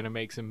people are going to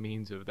make some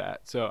memes of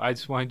that. So I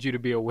just wanted you to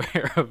be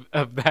aware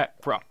of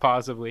that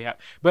possibly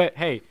happening. But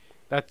hey,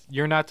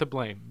 you're not to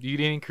blame. You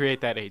didn't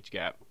create that age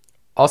gap.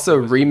 Also,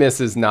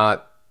 Remus is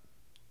not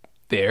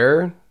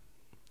there.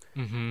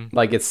 Mm-hmm.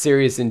 Like, it's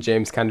Sirius and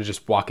James kind of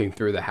just walking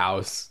through the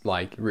house,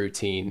 like,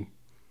 routine.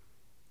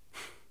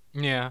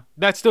 Yeah,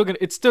 it's still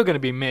gonna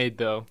be made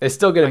though. It's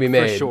still gonna be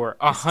made for sure.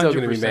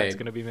 100% it's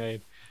gonna be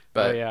made.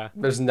 But yeah,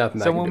 there's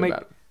nothing I can do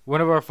about it.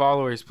 One of our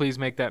followers, please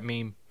make that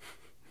meme.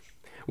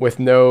 With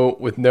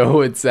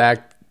no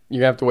exact,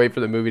 you're gonna have to wait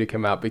for the movie to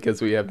come out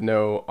because we have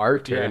no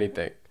art or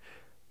anything.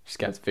 Just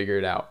got to figure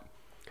it out.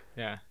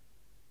 Yeah.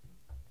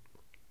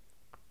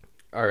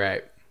 All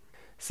right.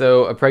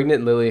 So a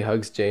pregnant Lily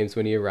hugs James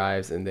when he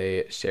arrives, and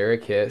they share a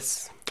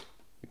kiss.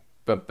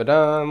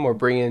 Bum-ba-dum, we're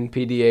bringing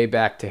PDA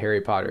back to Harry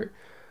Potter.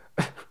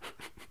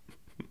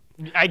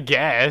 I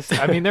guess.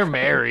 I mean, they're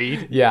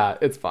married. Yeah,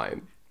 it's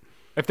fine.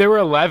 If they were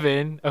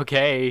 11,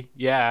 okay,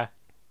 yeah,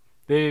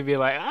 they'd be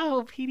like,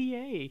 "Oh,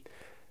 PDA,"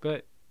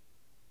 but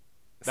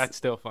that's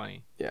still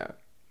funny. Yeah,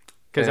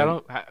 because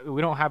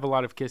we don't have a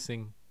lot of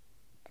kissing,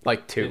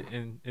 like two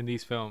in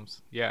these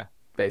films. Yeah,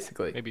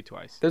 basically, maybe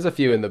twice. There's a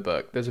few in the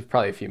book. There's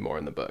probably a few more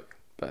in the book,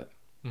 but.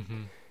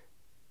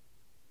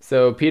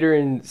 So Peter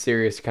and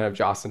Sirius kind of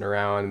jostling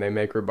around, and they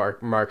make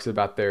remarks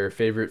about their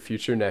favorite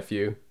future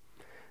nephew.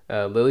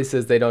 Lily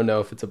says they don't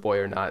know if it's a boy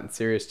or not, and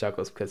Sirius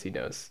chuckles because he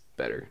knows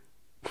better.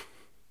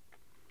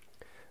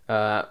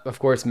 Of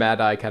course,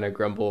 Mad Eye kind of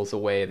grumbles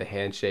away the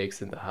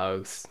handshakes and the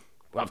hugs.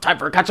 "We'll have time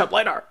for a catch-up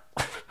later."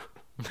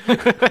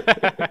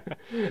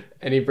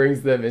 And he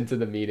brings them into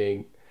the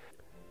meeting.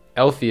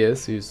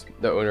 Elpheus, who's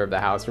the owner of the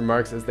house,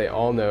 remarks as they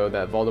all know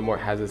that Voldemort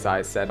has his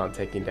eyes set on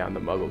taking down the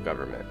Muggle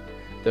government.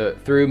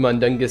 Through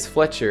Mundungus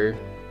Fletcher,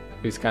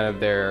 who's kind of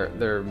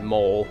their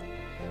mole,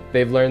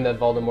 they've learned that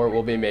Voldemort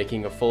will be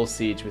making a full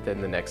siege within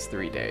the next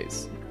 3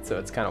 days. So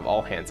it's kind of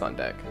all hands on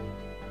deck.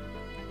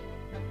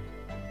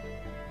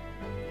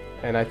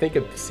 And I think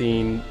a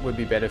scene would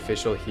be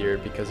beneficial here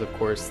because, of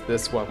course,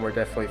 this one we're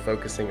definitely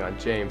focusing on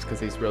James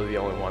because he's really the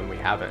only one we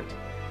haven't.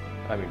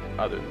 I mean,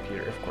 other than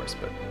Peter, of course,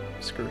 but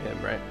screw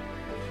him, right?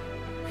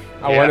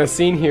 I want a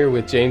scene here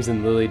with James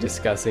and Lily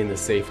discussing the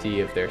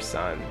safety of their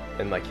son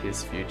and like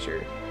his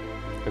future.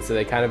 And so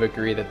they kind of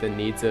agree that the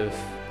needs of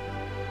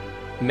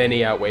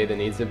many outweigh the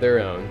needs of their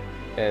own.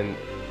 And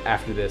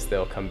after this,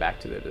 they'll come back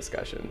to the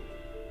discussion.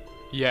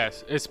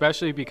 Yes,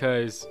 especially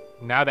because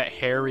now that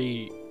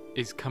Harry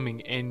is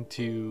coming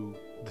into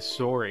the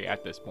story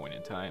at this point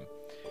in time,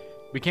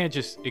 we can't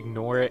just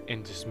ignore it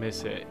and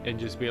dismiss it and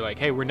just be like,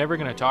 hey, we're never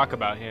going to talk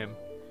about him.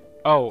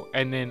 Oh,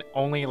 and then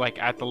only like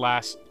at the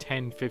last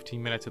 10-15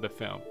 minutes of the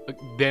film,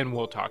 then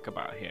we'll talk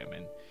about him.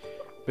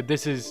 But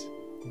this is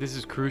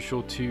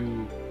crucial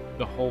to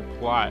the whole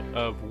plot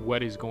of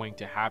what is going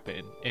to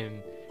happen.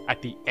 And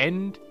at the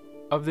end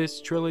of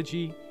this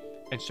trilogy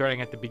and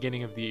starting at the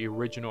beginning of the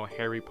original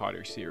Harry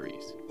Potter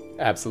series.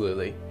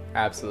 Absolutely.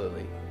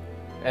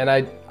 And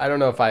I don't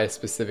know if I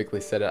specifically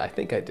said it. I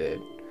think I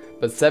did.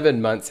 But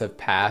 7 months have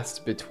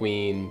passed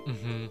between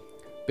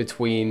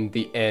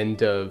the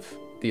end of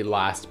the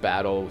last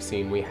battle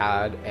scene we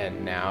had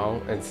and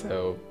now. And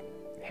so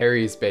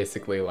Harry's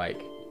basically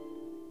like,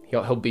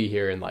 he'll be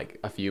here in like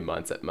a few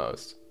months at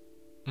most.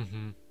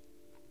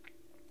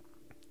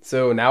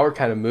 So now we're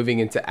kind of moving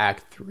into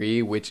Act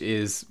 3, which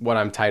is what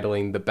I'm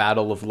titling The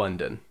Battle of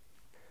London.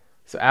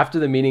 So after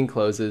the meeting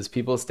closes,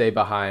 people stay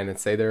behind and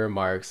say their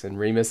remarks, and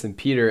Remus and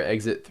Peter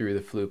exit through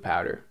the flue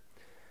powder.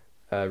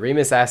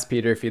 Remus asks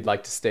Peter if he'd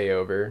like to stay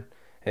over,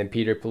 and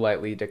Peter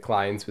politely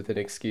declines with an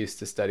excuse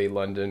to study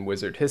London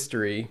wizard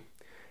history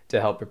to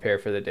help prepare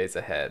for the days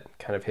ahead.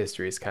 Kind of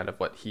history is kind of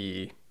what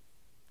he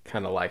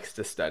kind of likes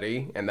to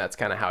study, and that's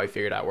kind of how he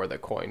figured out where the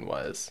coin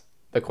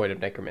of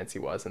necromancy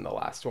was in the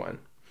last one.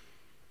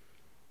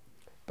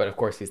 But of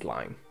course he's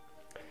lying.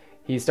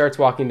 He starts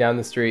walking down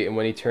the street, and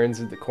when he turns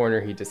the corner,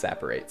 he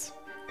disapparates.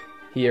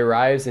 He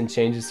arrives and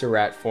changes to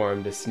rat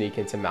form to sneak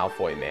into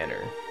Malfoy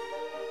Manor.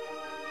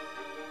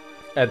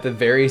 At the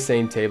very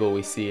same table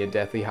we see in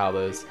Deathly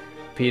Hallows,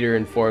 Peter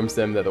informs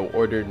them that the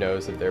Order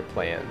knows of their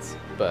plans,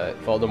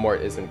 but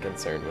Voldemort isn't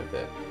concerned with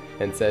it,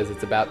 and says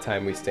it's about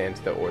time we stand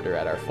to the Order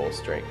at our full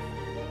strength.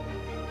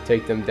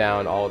 Take them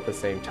down all at the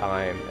same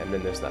time, and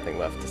then there's nothing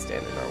left to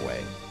stand in our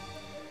way.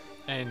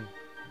 And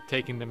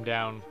taking them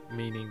down,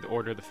 meaning the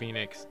Order of the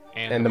Phoenix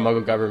and the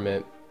Muggle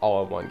government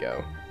all in one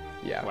go.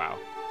 Yeah. Wow.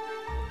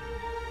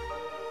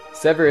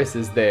 Severus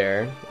is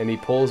there, and he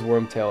pulls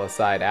Wormtail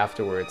aside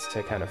afterwards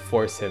to kind of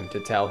force him to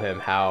tell him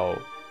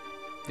how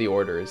the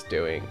Order is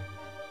doing.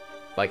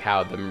 Like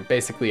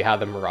basically how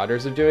the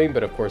Marauders are doing,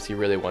 but of course he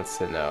really wants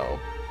to know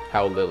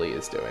how Lily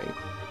is doing.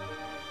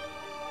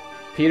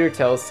 Peter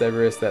tells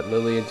Severus that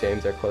Lily and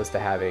James are close to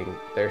having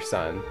their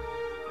son,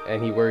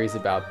 and he worries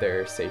about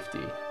their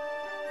safety.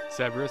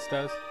 Severus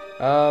does?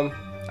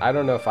 I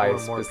don't know if or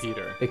more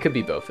Peter. It could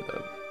be both of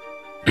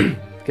them.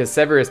 Because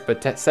Severus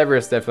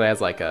definitely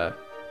has like a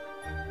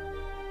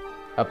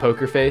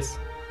poker face,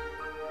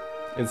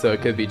 and so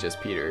it could be just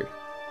Peter.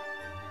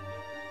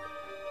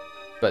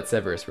 But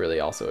Severus really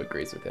also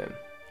agrees with him.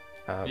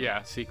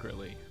 Yeah,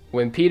 secretly.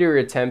 When Peter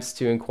attempts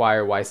to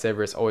inquire why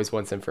Severus always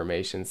wants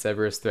information,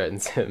 Severus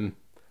threatens him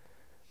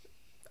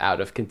out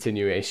of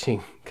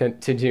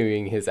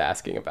continuing his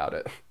asking about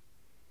it.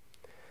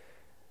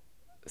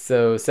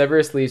 So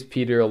Severus leaves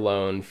Peter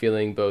alone,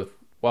 feeling both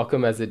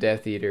welcome as a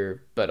Death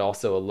Eater, but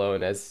also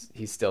alone as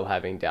he's still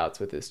having doubts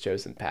with his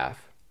chosen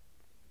path.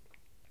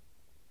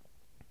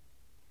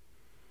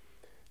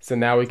 So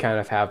now we kind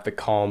of have the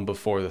calm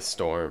before the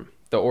storm.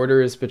 The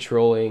Order is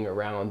patrolling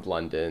around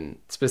London,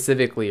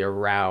 specifically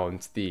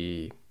around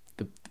the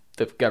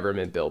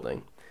government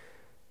building.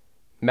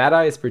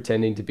 Mad-Eye is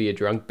pretending to be a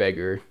drunk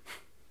beggar,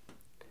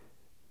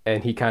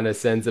 and he kind of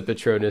sends a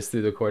Patronus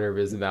through the corner of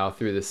his mouth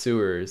through the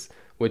sewers,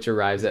 which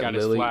arrives at Lily.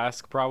 Got his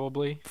flask,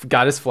 probably.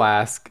 Got his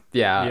flask,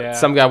 yeah.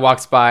 Some guy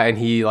walks by, and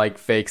he like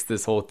fakes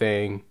this whole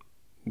thing.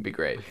 It'd be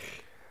great.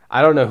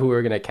 I don't know who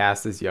we're going to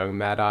cast as young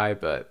Mad-Eye,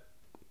 but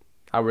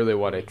I really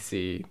want to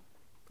see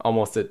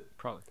almost a...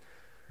 Probably.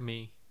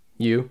 Me.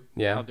 You?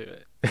 Yeah. I'll do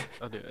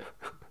it.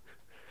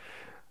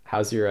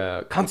 How's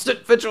your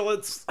constant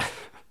vigilance?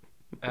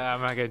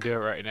 I'm not gonna do it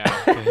right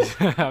now because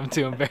I'm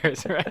too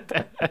embarrassed right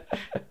now.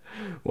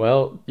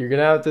 Well, you're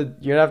gonna have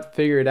to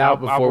figure it out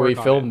before we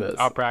film this.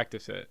 I'll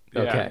practice it.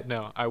 Okay. Yeah,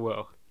 no, I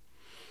will.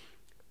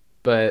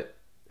 But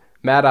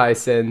Mad-Eye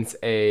sends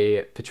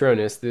a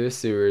Patronus through the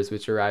sewers,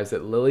 which arrives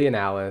at Lily and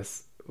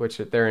Alice, which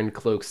they're in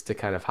cloaks to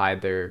kind of hide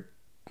the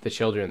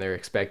children they're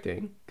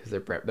expecting because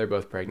they're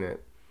both pregnant.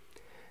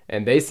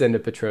 And they send a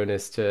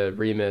Patronus to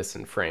Remus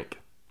and Frank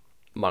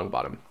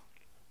Longbottom.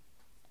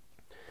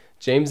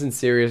 James and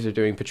Sirius are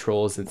doing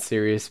patrols in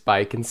Sirius'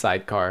 bike and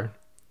sidecar,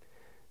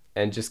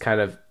 and just kind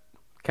of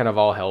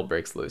all hell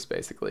breaks loose,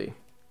 basically.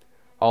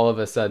 All of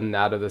a sudden,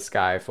 out of the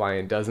sky,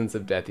 flying dozens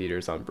of Death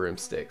Eaters on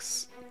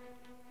broomsticks.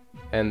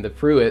 And the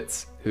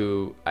Pruitts,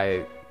 who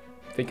I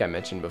think I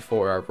mentioned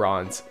before are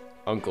Ron's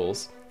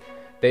uncles,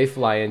 they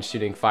fly in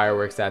shooting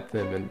fireworks at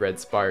them and red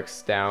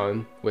sparks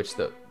down, which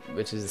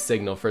is a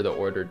signal for the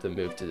Order to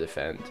move to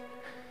defend.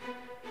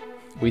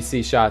 We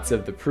see shots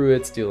of the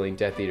Pruitts dueling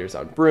Death Eaters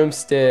on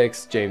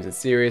broomsticks, James and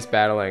Sirius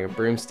battling on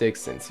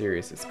broomsticks in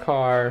Sirius's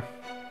car.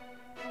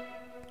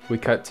 We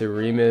cut to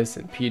Remus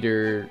and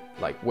Peter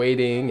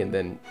waiting and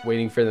then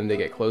waiting for them to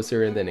get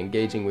closer and then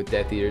engaging with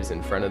Death Eaters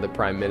in front of the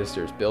Prime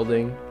Minister's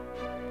building.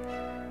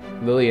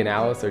 Lily and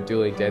Alice are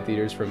dueling Death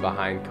Eaters from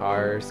behind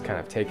cars, kind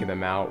of taking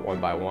them out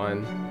one by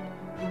one.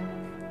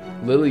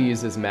 Lily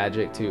uses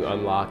magic to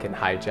unlock and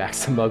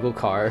hijack the Muggle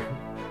car.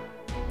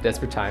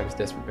 Desperate times,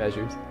 desperate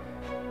measures.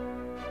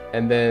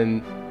 And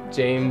then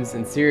James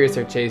and Sirius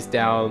are chased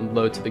down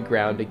low to the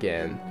ground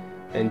again,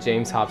 and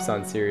James hops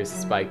on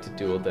Sirius' bike to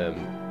duel them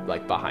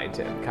behind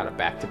him, kind of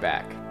back to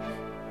back.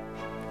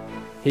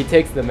 He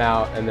takes them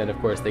out, and then of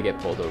course they get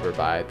pulled over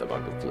by the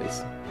Muggle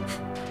police.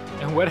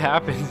 And what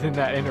happens in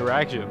that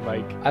interaction?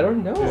 I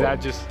don't know. Is that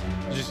just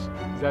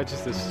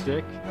a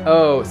stick?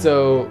 Oh,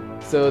 so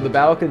the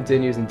battle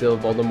continues until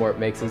Voldemort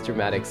makes his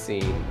dramatic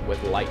scene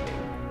with lightning.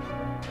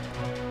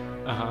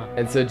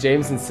 And so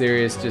James and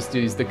Sirius just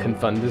use the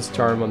Confundus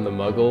charm on the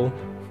Muggle,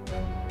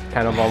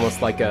 kind of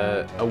almost like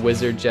a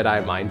wizard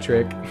Jedi mind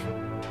trick.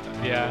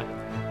 Yeah.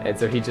 And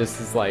so he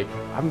just is like,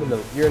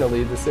 you're gonna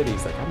leave the city.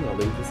 He's like, I'm gonna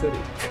leave the city.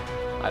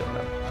 I don't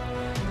know.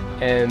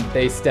 And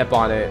they step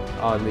on it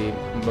on the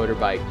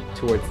motorbike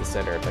towards the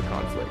center of the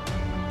conflict.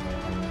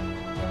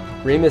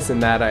 Remus and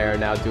Mad-Eye are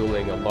now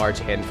dueling a large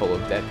handful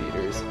of Death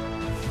Eaters.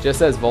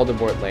 Just as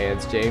Voldemort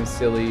lands, James,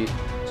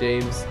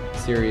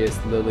 Sirius,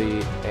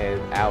 Lily, and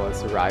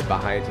Alice arrive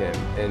behind him,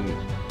 and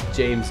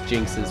James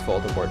jinxes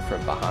Voldemort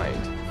from behind.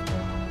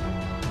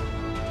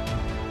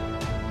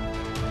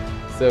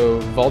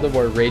 So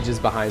Voldemort rages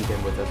behind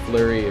him with a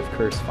flurry of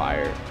curse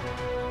fire,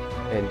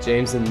 and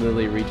James and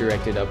Lily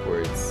redirect it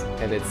upwards,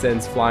 and it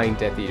sends flying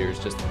Death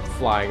Eaters just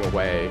flying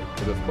away,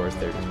 because of course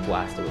they're just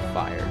blasted with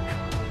fire.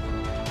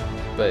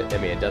 But,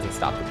 it doesn't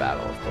stop the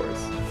battle, of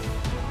course.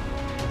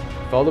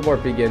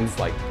 Voldemort begins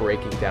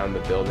breaking down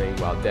the building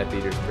while Death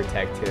Eaters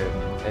protect him,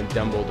 and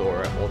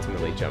Dumbledore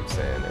ultimately jumps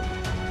in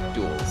and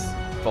duels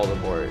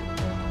Voldemort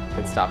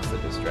and stops the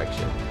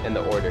destruction, and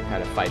the Order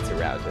kind of fights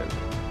around him.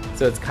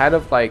 So it's kind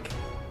of like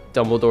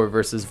Dumbledore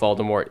versus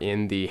Voldemort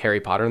in the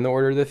Harry Potter and the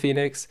Order of the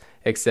Phoenix,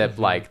 except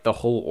the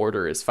whole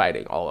Order is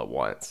fighting all at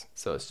once.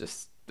 So it's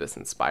just this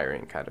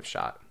inspiring kind of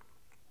shot.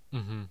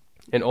 Mm-hmm.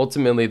 And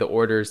ultimately the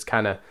Order's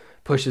kind of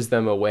pushes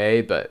them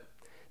away, but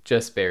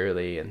just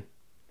barely, and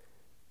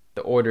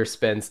the Order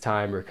spends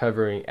time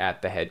recovering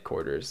at the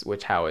headquarters,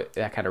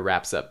 that kind of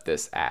wraps up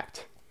this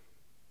act.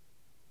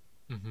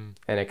 Mm-hmm.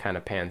 And it kind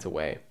of pans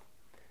away.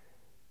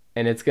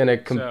 And it's going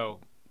to...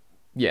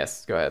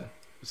 Yes, go ahead.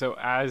 So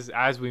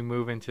as we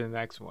move into the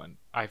next one,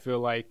 I feel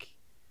like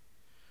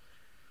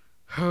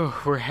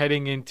we're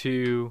heading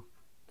into...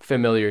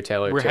 familiar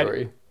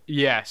territory.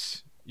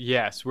 Yes.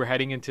 We're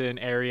heading into an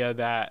area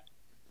that,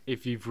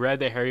 if you've read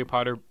the Harry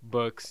Potter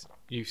books,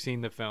 you've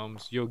seen the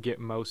films, you'll get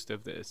most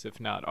of this,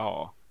 if not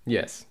all.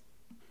 Yes.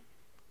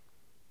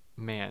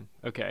 Man,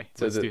 okay,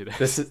 so let's do this.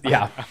 Let's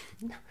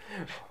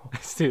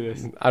do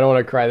this. I don't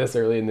want to cry this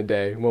early in the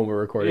day when we're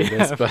recording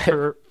this, but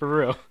for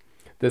real.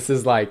 This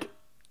is I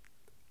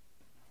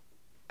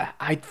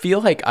feel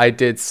like I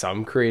did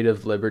some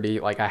creative liberty,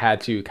 I had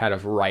to kind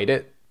of write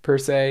it per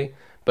se,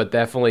 but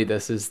definitely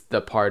this is the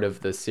part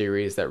of the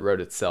series that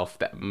wrote itself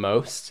that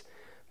most.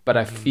 But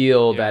I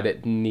feel that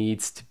it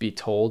needs to be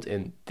told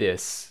in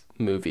this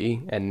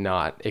movie and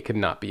it could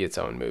not be its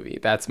own movie.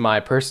 That's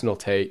my personal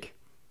take.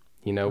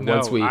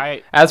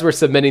 As we're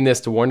submitting this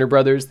to Warner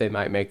Brothers, they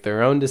might make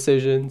their own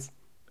decisions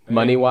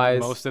money wise.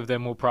 Most of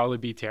them will probably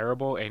be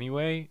terrible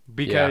anyway,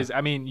 because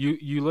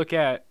you look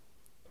at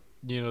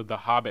the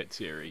Hobbit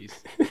series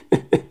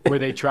where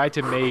they tried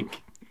to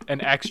make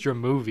an extra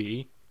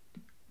movie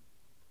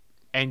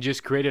and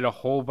just created a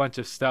whole bunch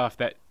of stuff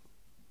that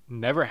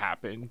never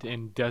happened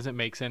and doesn't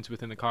make sense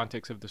within the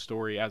context of the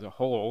story as a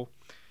whole.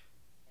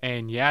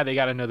 And they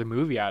got another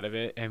movie out of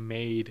it and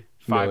made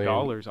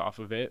 $5 off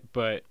of it,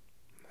 but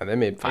they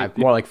made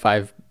more like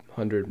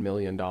 $500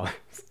 million.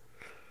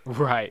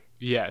 Right.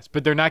 Yes,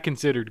 but they're not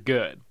considered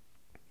good.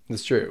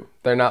 It's true.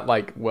 They're not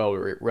well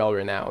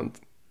renowned.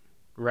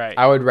 Right.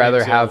 I would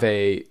rather have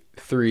a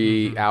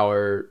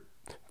 3-hour,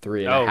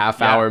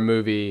 3.5 hour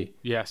movie.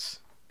 Yes.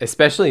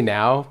 Especially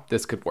now,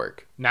 this could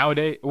work.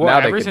 Nowadays,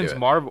 ever since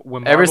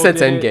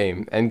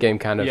Endgame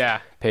kind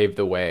of paved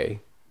the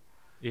way.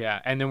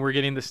 Yeah, and then we're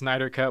getting the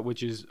Snyder Cut,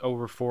 which is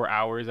over 4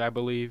 hours, I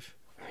believe.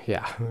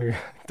 Yeah,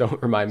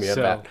 don't remind me of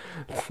that.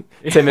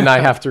 Tim and I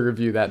have to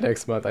review that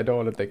next month. I don't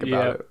want to think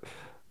about it.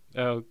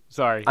 Oh,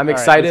 sorry. I'm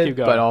excited,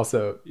 but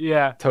also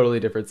totally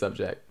different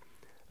subject.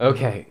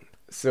 Okay,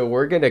 so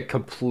we're going to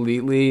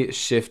completely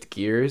shift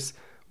gears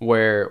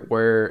where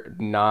we're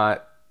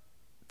not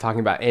talking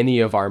about any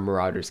of our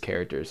Marauders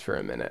characters for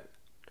a minute.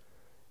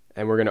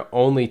 And we're going to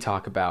only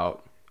talk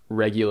about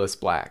Regulus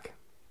Black.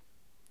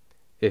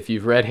 If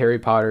you've read Harry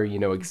Potter, you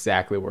know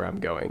exactly where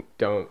I'm going.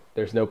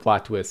 There's no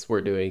plot twists.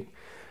 We're doing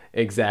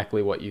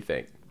exactly what you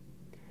think.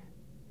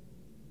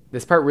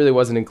 This part really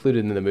wasn't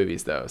included in the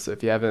movies, though. So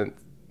if you haven't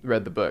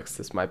read the books,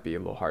 this might be a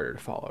little harder to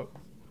follow.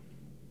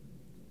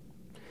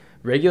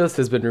 Regulus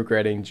has been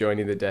regretting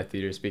joining the Death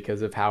Eaters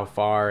because of how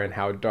far and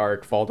how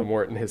dark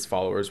Voldemort and his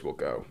followers will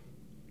go.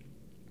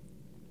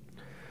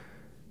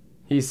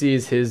 He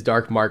sees his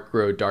dark mark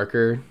grow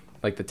darker,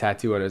 like the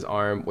tattoo on his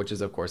arm, which is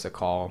of course a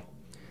call,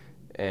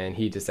 and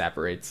he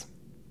disapparates.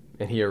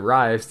 And he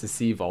arrives to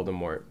see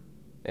Voldemort,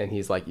 and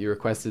he's like, "You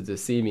requested to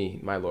see me,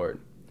 my lord."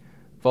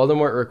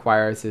 Voldemort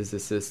requires his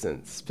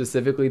assistance,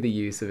 specifically the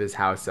use of his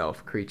house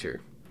elf,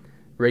 Creature.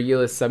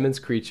 Regulus summons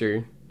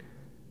Creature,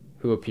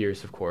 who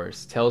appears, of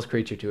course, tells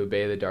Creature to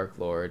obey the Dark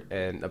Lord,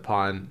 and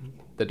upon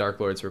the Dark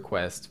Lord's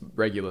request,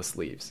 Regulus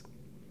leaves.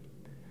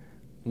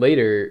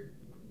 Later,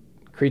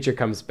 Creature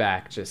comes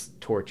back, just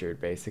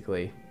tortured,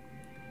 basically,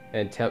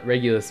 and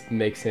Regulus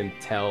makes him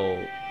tell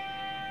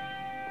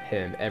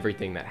him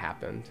everything that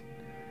happened.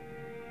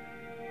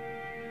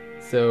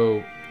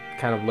 So,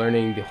 kind of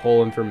learning the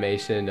whole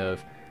information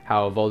of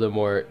how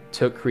Voldemort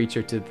took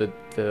Creature to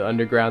the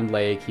underground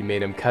lake. He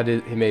made him cut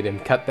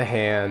the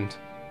hand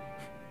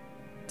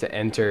to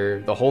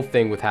enter the whole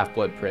thing with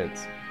Half-Blood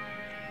Prince.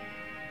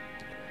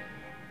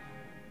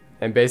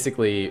 And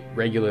basically,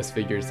 Regulus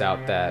figures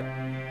out that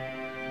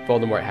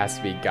Voldemort has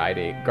to be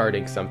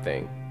guarding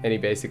something, and he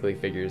basically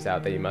figures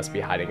out that he must be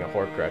hiding a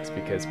Horcrux,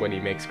 because when he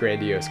makes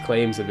grandiose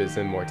claims of his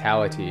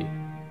immortality,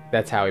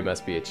 that's how he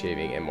must be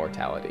achieving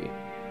immortality.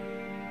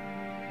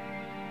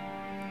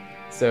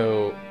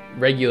 So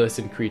Regulus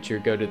and Creature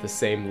go to the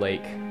same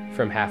lake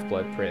from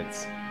Half-Blood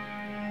Prince.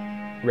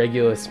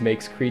 Regulus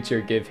makes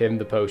Creature give him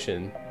the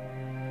potion.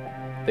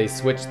 They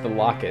switch the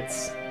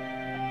lockets,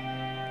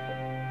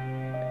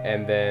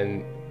 and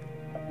then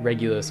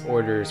Regulus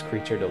orders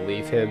Creature to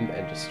leave him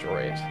and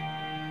destroy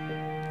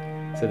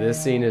it. So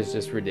this scene is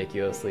just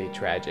ridiculously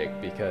tragic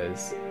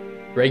because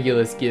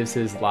Regulus gives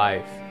his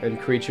life, and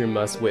Creature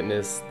must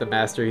witness the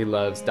master he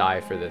loves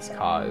die for this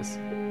cause.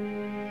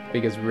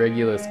 Because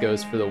Regulus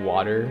goes for the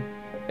water,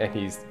 and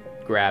he's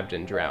grabbed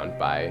and drowned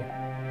by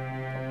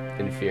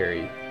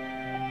Inferi,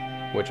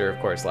 which are of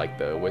course like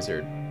the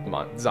wizard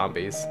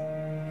zombies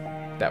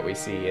that we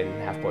see in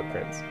Half-Blood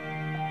Prince.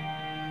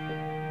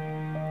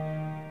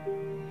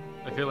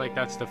 I feel like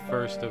that's the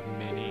first of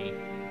many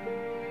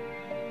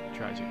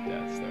tragic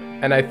deaths, though.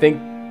 And I think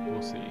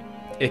we'll see.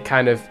 It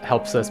kind of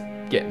helps us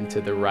get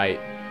into the right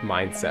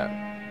mindset.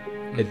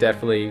 It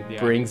definitely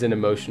brings an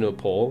emotional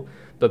pull,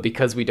 but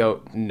because we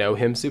don't know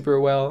him super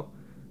well,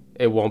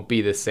 it won't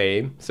be the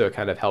same. So it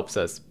kind of helps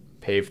us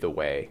pave the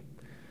way.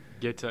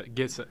 Gets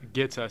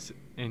us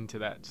into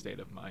that state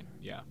of mind.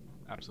 Yeah,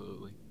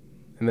 absolutely.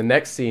 And the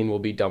next scene will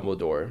be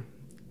Dumbledore.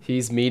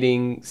 He's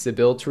meeting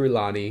Sybil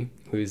Trelawney,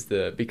 who's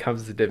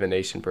becomes the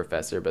divination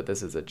professor, but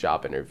this is a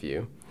job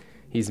interview.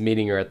 He's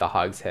meeting her at the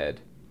Hog's Head.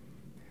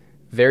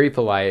 Very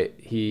polite.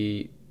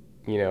 He,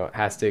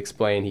 has to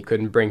explain he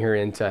couldn't bring her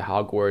into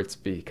Hogwarts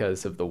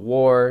because of the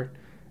war.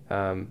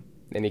 And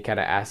he kind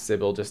of asks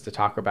Sybil just to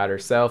talk about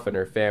herself and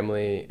her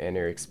family and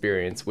her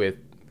experience with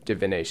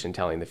divination,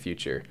 telling the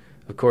future.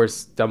 Of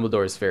course,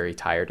 Dumbledore's very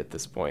tired at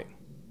this point.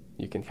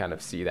 You can kind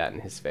of see that in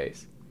his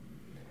face.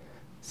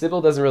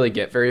 Sybil doesn't really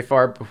get very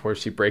far before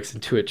she breaks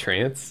into a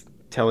trance,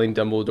 telling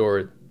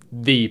Dumbledore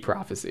the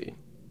prophecy.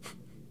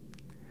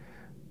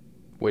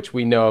 Which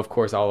we know, of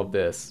course, all of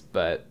this,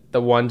 but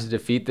the one to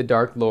defeat the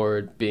Dark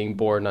Lord being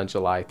born on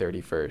July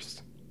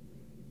 31st.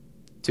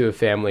 To a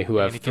family who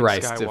have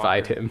thrice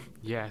defied him.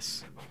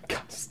 Yes.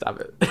 God, stop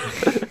it.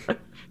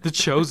 The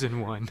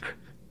Chosen One.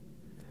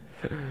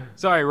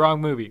 Sorry, wrong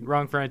movie,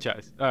 wrong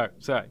franchise.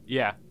 Sorry,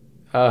 yeah.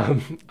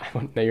 I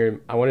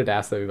wanted to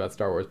ask something about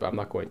Star Wars, but I'm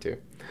not going to.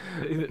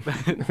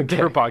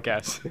 Different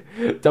podcast.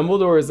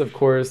 Dumbledore is, of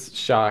course,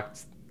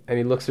 shocked, and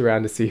he looks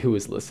around to see who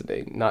is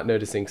listening, not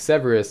noticing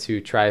Severus, who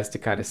tries to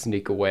kind of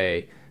sneak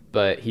away,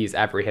 but he's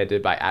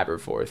apprehended by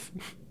Aberforth.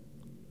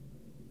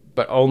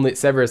 But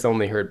Severus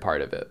only heard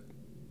part of it.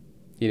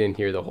 He didn't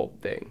hear the whole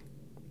thing.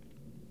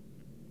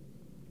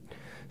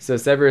 So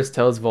Severus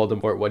tells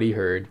Voldemort what he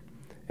heard,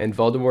 and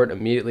Voldemort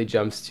immediately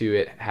jumps to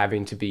it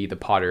having to be the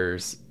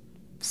Potter's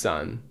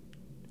son,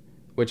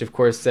 which of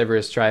course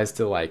Severus tries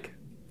to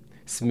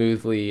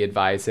smoothly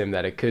advise him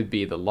that it could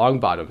be the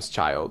Longbottom's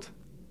child,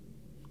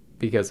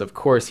 because of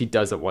course he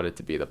doesn't want it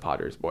to be the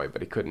Potter's boy,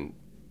 but he couldn't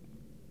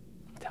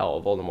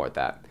tell Voldemort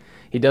that.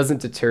 He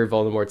doesn't deter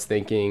Voldemort's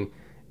thinking,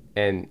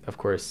 and of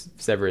course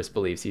Severus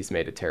believes he's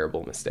made a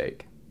terrible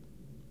mistake.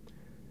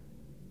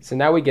 So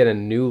now we get a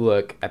new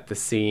look at the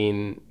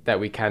scene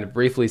that we kind of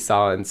briefly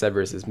saw in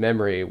Severus's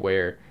memory,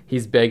 where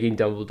he's begging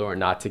Dumbledore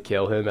not to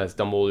kill him as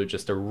Dumbledore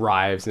just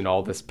arrives in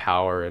all this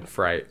power and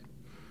fright.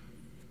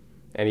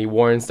 And he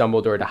warns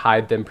Dumbledore to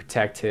hide them,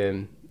 protect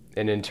him,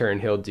 and in turn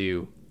he'll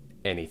do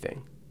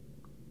anything.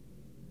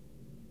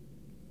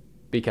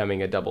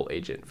 Becoming a double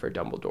agent for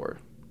Dumbledore.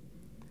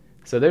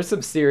 So there's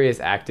some serious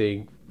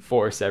acting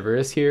for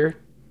Severus here.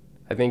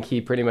 I think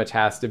he pretty much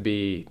has to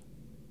be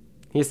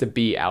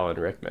Alan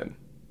Rickman.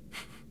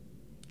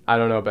 I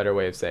don't know a better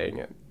way of saying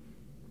it.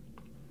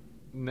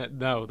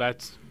 No,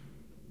 that's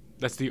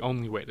the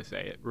only way to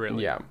say it,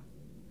 really. Yeah.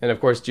 And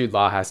of course, Jude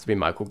Law has to be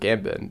Michael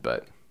Gambon,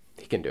 but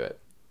he can do it.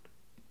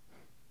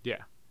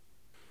 Yeah.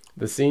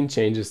 The scene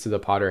changes to the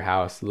Potter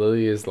house.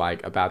 Lily is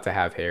like about to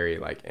have Harry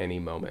like any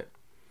moment.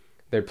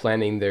 They're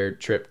planning their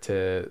trip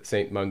to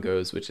St.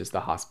 Mungo's, which is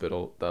the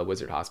hospital, the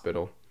wizard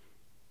hospital.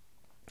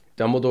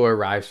 Dumbledore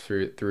arrives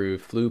through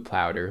Floo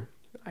powder.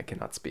 I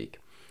cannot speak.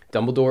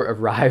 Dumbledore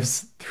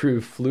arrives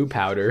through Floo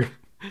powder.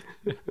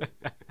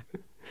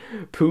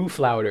 Poo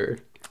flounder.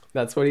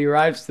 That's what he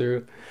arrives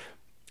through.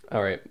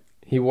 All right.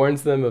 He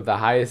warns them of the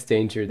highest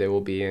danger they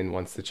will be in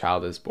once the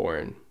child is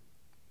born.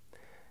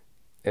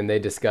 And they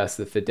discuss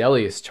the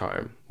Fidelius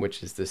charm,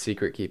 which is the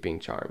secret-keeping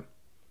charm.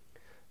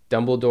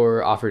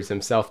 Dumbledore offers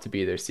himself to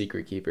be their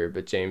secret keeper,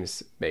 but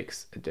James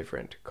makes a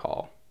different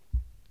call.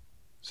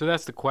 So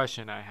that's the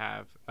question I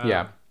have.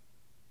 Yeah.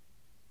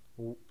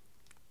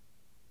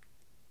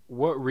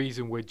 What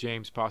reason would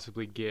James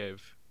possibly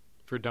give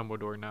for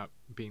Dumbledore not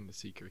being the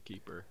secret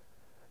keeper?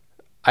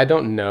 I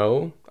don't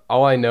know.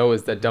 All I know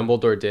is that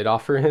Dumbledore did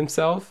offer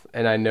himself,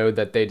 and I know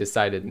that they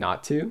decided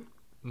not to.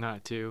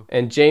 Not to.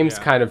 And James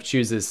kind of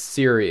chooses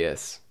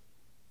Sirius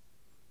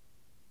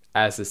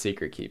as the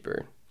secret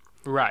keeper.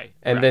 Right.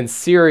 And then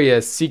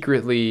Sirius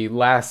secretly,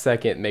 last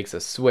second, makes a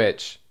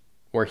switch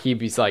where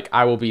he's like,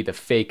 I will be the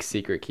fake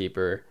secret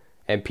keeper,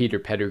 and Peter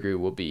Pettigrew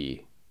will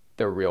be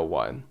the real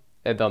one.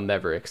 And they'll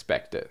never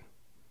expect it.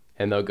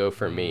 And they'll go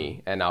for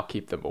me, and I'll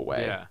keep them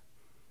away. Yeah.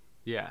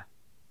 Yeah.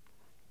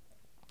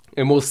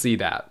 And we'll see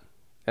that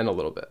in a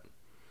little bit.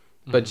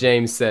 But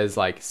James says,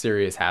 like,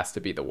 Sirius has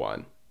to be the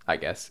one, I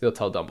guess. He'll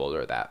tell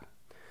Dumbledore that.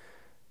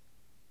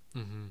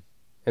 Mm-hmm.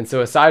 And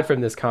so aside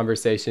from this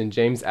conversation,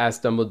 James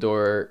asked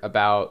Dumbledore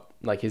about,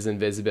 like, his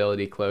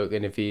invisibility cloak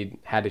and if he'd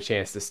had a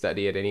chance to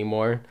study it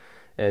anymore.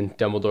 And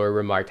Dumbledore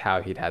remarked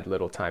how he'd had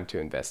little time to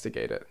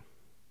investigate it.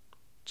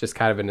 Just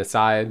kind of an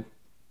aside,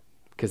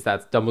 because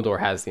Dumbledore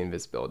has the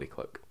invisibility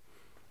cloak.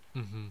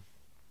 Mm-hmm.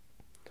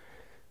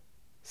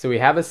 So we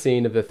have a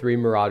scene of the three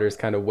Marauders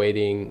kind of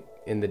waiting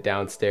in the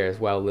downstairs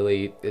while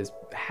Lily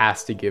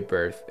has to give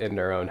birth in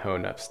their own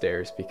home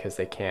upstairs because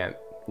they can't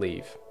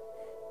leave.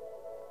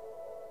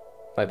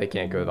 Like, they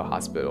can't go to the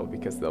hospital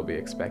because they'll be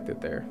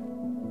expected there.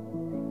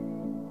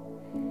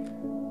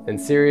 And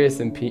Sirius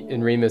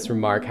and Remus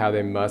remark how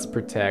they must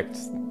protect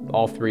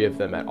all three of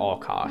them at all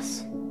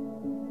costs.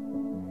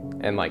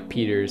 And, like,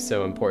 Peter's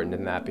so important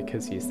in that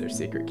because he's their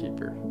secret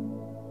keeper.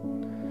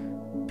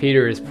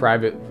 Peter is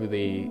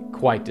privately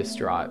quite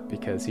distraught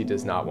because he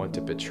does not want to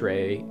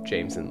betray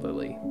James and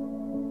Lily.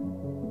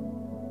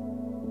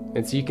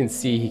 And so you can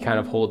see he kind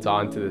of holds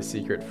on to the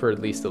secret for at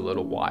least a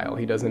little while.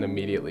 He doesn't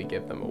immediately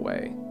give them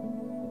away,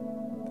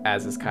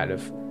 as is kind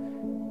of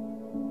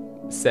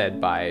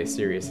said by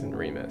Sirius and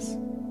Remus,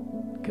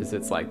 because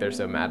it's like they're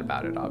so mad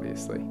about it,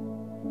 obviously.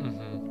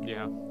 Mm-hmm.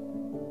 Yeah.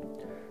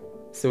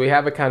 So we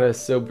have a kind of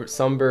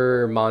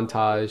somber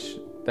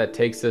montage that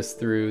takes us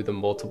through the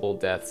multiple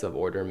deaths of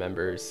Order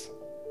members,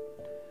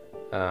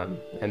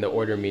 and the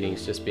Order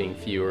meetings just being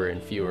fewer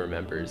and fewer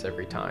members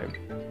every time.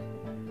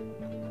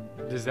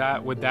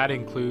 Would that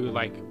include,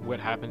 like, what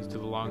happens to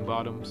the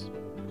Longbottoms?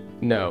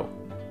 No,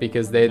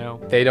 because they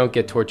don't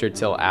get tortured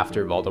till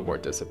after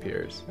Voldemort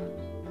disappears.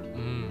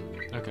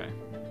 Okay.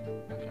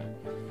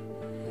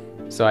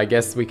 So I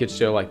guess we could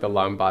show, like, the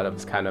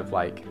Longbottoms kind of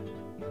like,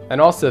 and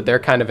also they're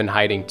kind of in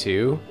hiding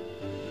too,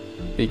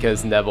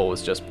 because Neville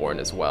was just born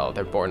as well.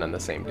 They're born on the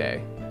same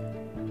day.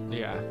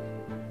 Yeah.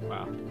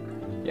 Wow.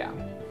 Yeah.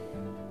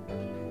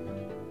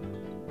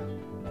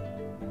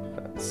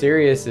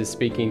 Sirius is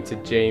speaking to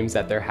James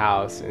at their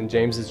house, and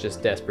James is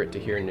just desperate to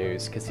hear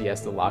news because he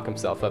has to lock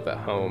himself up at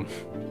home.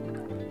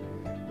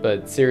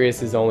 But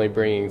Sirius is only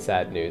bringing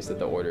sad news that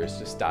the Order is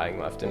just dying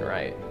left and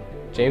right.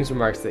 James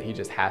remarks that he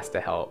just has to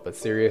help, but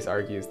Sirius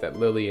argues that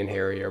Lily and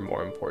Harry are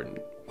more important.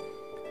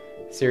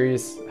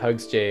 Sirius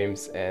hugs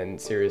James, and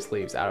Sirius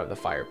leaves out of the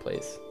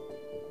fireplace.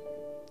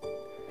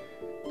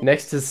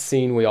 Next is a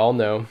scene we all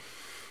know.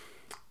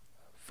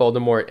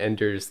 Voldemort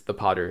enters the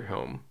Potter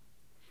home.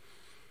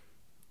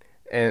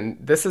 And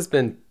this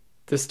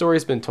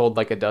story's been told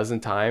like a dozen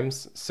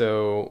times,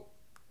 so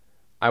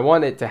I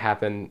want it to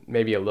happen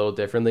maybe a little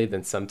differently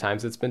than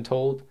sometimes it's been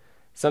told.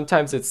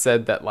 Sometimes it's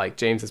said that, like,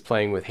 James is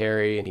playing with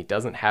Harry and he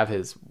doesn't have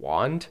his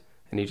wand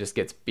and he just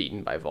gets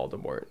beaten by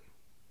Voldemort.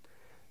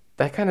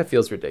 That kind of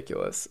feels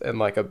ridiculous and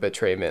like a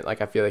betrayment.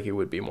 Like, I feel like he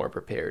would be more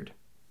prepared.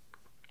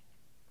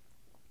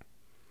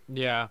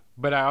 Yeah,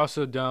 but I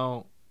also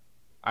don't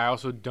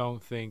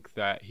think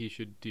that he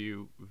should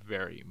do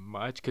very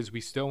much, because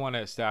we still want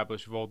to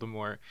establish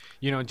Voldemort,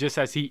 just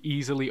as he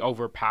easily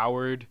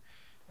overpowered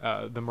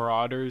the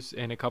Marauders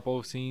in a couple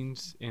of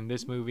scenes in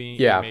this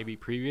movie and maybe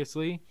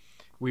previously.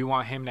 We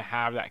want him to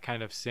have that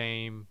kind of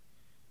same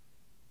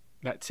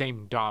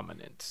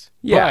dominance.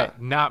 Yeah.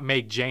 But not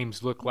make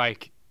James look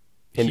like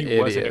an he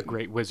idiot. wasn't a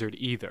great wizard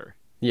either.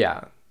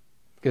 Yeah.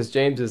 Because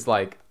James is,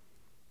 like,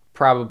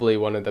 probably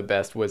one of the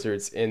best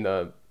wizards in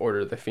the Order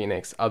of the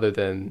Phoenix, other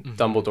than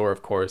Dumbledore,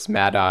 of course,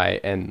 Mad-Eye,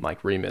 and,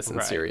 like, Remus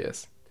and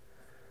Sirius.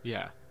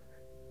 Yeah.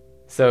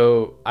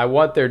 So I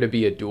want there to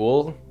be a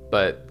duel,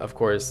 but, of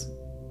course,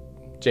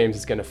 James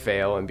is going to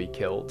fail and be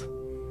killed.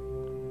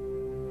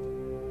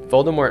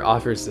 Voldemort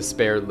offers to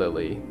spare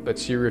Lily, but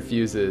she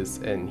refuses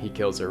and he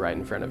kills her right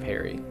in front of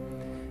Harry.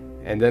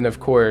 And then, of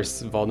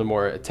course,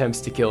 Voldemort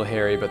attempts to kill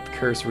Harry, but the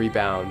curse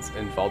rebounds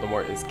and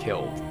Voldemort is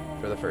killed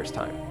for the first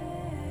time.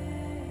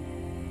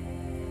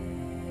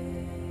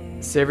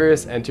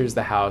 Severus enters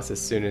the house as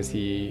soon as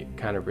he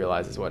kind of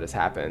realizes what has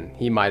happened.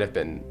 He might have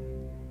been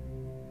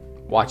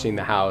watching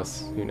the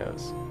house, who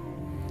knows.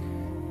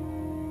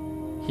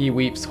 He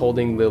weeps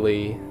holding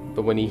Lily,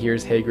 but when he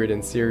hears Hagrid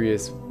and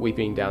Sirius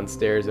weeping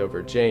downstairs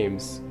over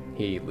James,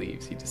 he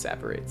leaves, he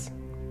disapparates.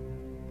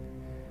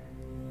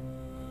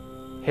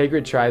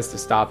 Hagrid tries to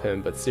stop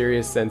him, but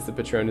Sirius sends the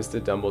Patronus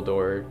to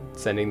Dumbledore,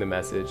 sending the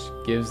message,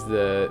 gives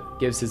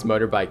his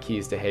motorbike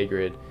keys to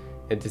Hagrid,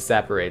 and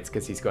disapparates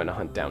because he's going to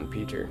hunt down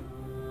Peter.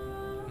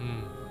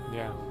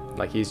 Yeah.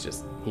 Like he's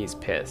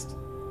pissed.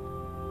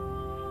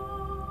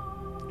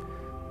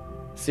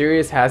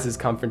 Sirius has his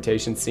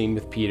confrontation scene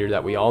with Peter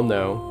that we all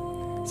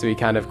know, so he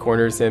kind of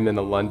corners him in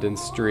the London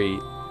street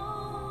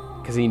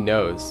because he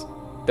knows.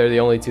 They're the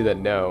only two that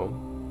know.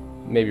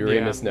 Maybe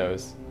Remus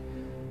knows.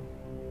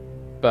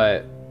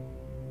 But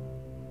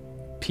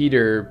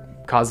Peter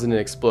causes an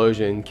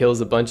explosion,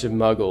 kills a bunch of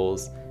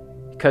muggles,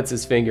 cuts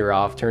his finger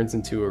off, turns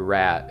into a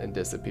rat, and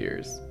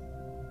disappears.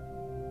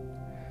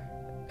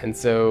 And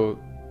so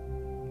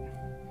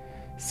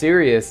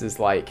Sirius is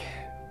like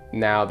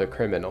now the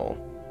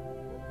criminal.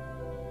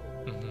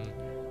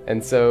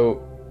 And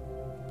so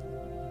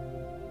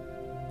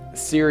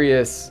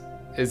Sirius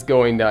is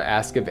going to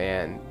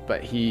Azkaban,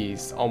 but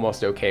he's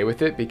almost okay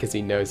with it because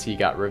he knows he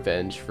got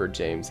revenge for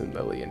James and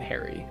Lily and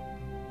Harry.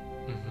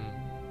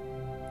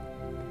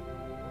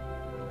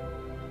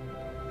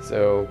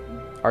 So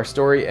our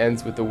story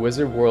ends with the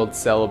wizard world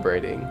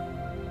celebrating,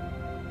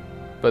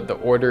 but the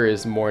Order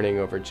is mourning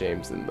over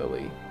James and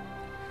Lily.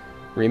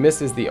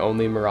 Remus is the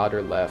only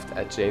Marauder left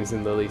at James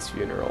and Lily's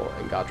funeral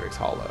in Godric's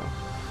Hollow.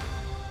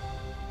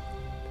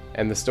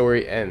 And the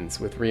story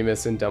ends with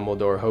Remus and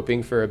Dumbledore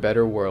hoping for a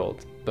better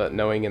world, but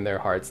knowing in their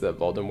hearts that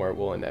Voldemort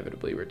will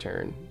inevitably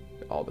return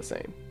all the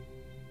same.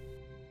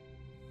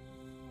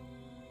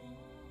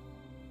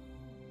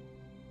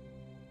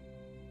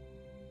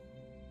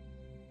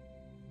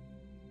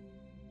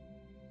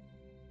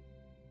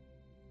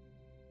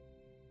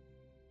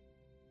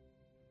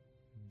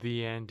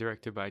 The End,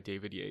 directed by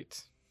David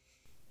Yates.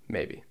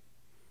 Maybe.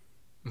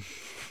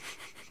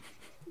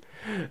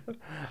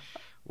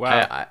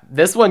 Wow.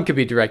 This one could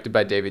be directed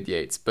by David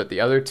Yates, but the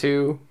other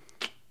two,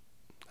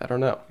 I don't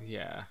know.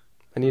 Yeah.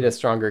 I need a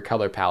stronger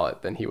color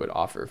palette than he would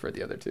offer for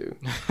the other two.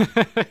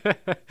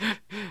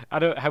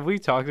 Have we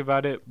talked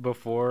about it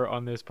before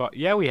on this pod?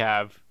 Yeah, we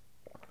have.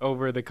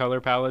 Over the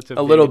color palettes of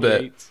a little David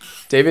bit. Yates.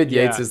 David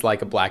Yates is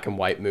like a black and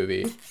white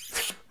movie.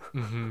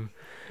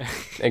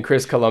 And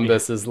Chris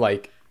Columbus is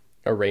like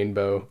a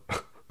rainbow.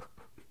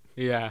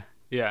 Yeah.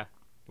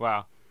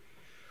 Wow.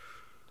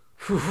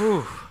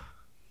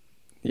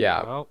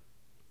 Yeah. Well,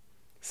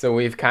 so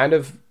we've kind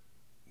of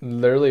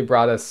literally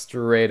brought us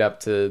straight up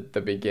to the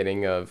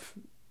beginning of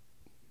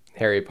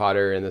Harry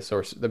Potter and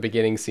the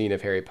beginning scene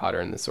of Harry Potter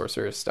and the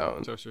Sorcerer's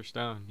Stone. Sorcerer's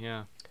Stone,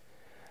 yeah.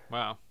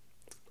 Wow.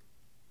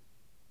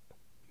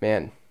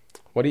 Man,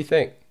 what do you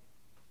think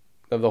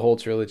of the whole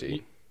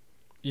trilogy?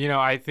 You know,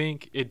 I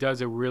think it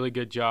does a really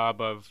good job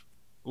of,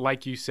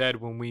 like you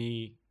said when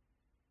we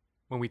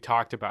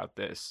talked about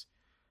this,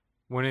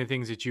 one of the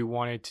things that you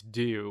wanted to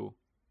do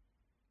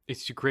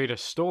is to create a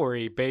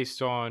story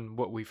based on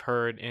what we've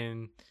heard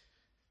in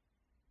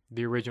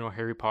the original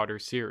Harry Potter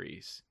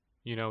series.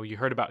 You know, you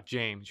heard about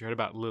James, you heard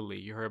about Lily,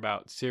 you heard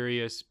about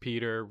Sirius,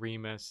 Peter,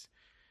 Remus,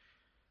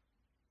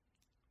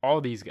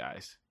 all these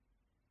guys.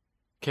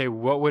 Okay,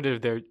 what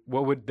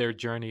would their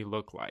journey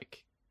look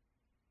like?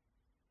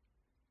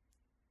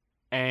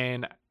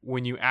 And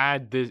when you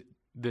add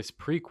this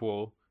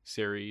prequel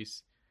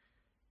series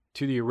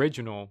to the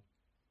original,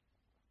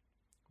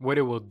 what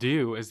it will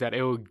do is that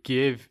it will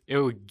give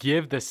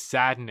the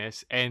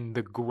sadness and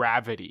the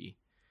gravity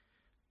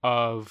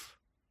of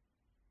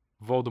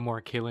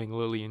Voldemort killing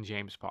Lily and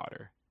James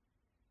Potter.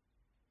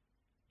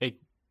 It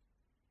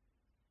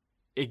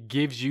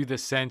gives you the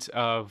sense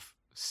of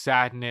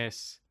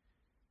sadness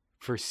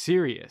for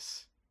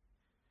Sirius,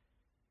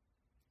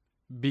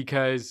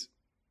 because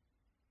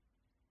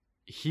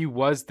he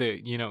was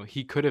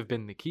he could have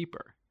been the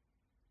keeper,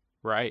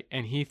 right?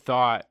 And he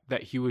thought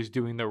that he was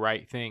doing the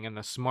right thing and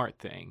the smart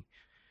thing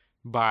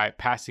by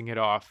passing it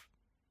off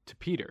to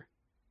Peter.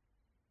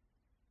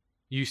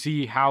 You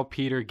see how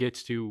Peter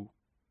gets to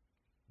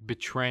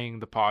betraying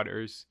the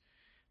Potters,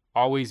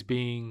 always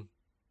being,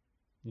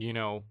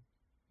 the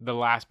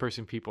last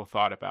person people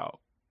thought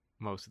about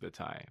most of the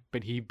time.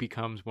 But he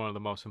becomes one of the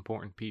most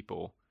important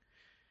people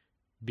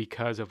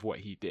because of what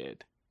he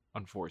did,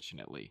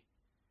 unfortunately.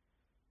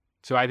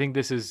 So I think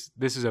this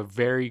is a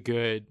very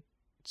good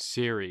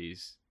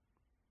series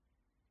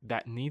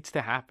that needs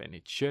to happen.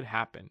 It should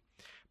happen.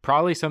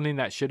 Probably something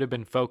that should have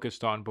been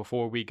focused on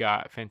before we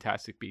got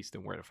Fantastic Beasts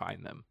and Where to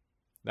Find Them.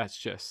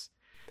 That's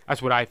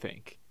what I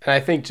think. And I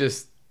think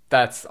just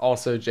that's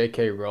also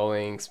J.K.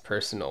 Rowling's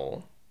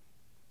personal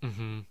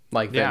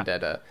like Yeah.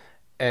 Vendetta.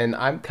 And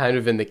I'm kind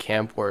of in the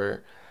camp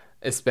where,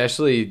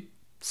 especially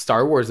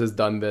Star Wars has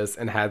done this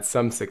and had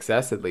some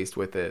success at least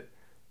with it.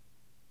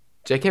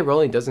 J.K.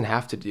 Rowling doesn't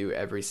have to do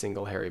every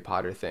single Harry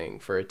Potter thing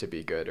for it to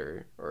be good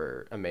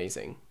or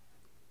amazing.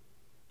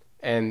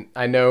 And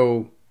I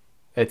know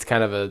it's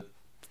kind of a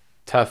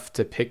tough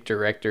to pick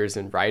directors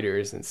and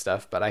writers and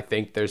stuff, but I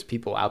think there's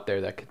people out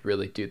there that could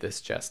really do this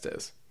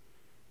justice.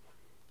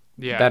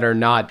 Yeah. That are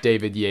not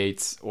David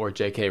Yates or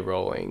J.K.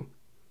 Rowling.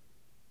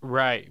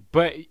 Right.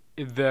 But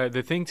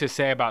the thing to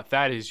say about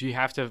that is you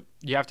have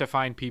to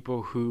find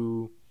people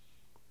who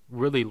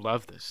really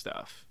love this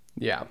stuff.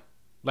 Yeah.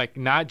 Like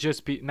not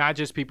just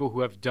people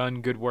who have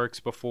done good works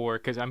before,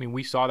 because I mean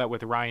we saw that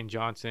with Rian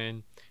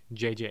Johnson,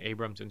 J.J.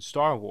 Abrams, and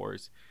Star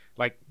Wars.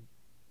 Like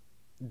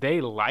they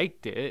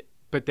liked it,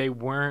 but they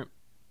weren't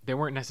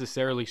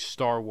necessarily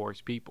Star Wars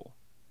people.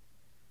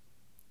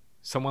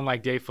 Someone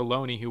like Dave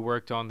Filoni, who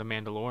worked on The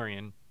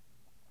Mandalorian,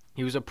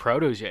 he was a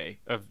protege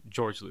of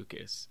George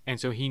Lucas, and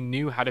so he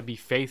knew how to be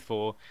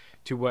faithful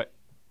to what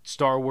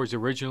Star Wars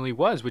originally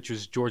was, which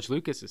was George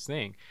Lucas's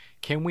thing.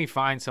 Can we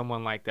find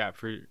someone like that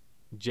for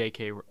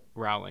J.K.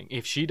 Rowling?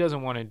 If she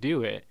doesn't want to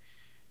do it,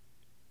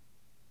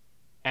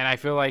 and I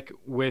feel like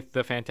with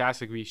the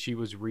Fantastic Beasts, she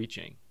was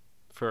reaching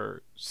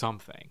for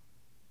something,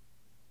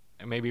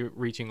 and maybe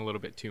reaching a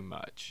little bit too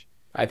much.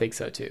 I think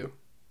so too.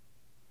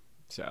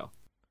 So,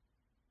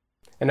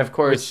 and of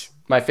course,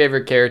 my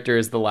favorite character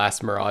is the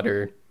last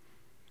Marauder,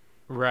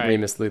 right?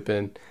 Remus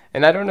Lupin.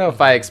 And I don't know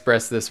if I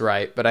expressed this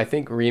right, but I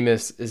think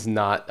Remus is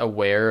not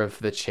aware of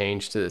the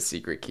change to the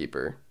Secret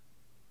Keeper.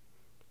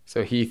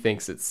 So he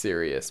thinks it's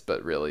serious,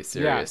 but really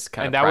serious. Yeah,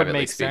 kind and of that would privately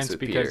make speaks sense with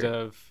because Peter.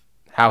 of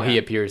How he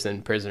appears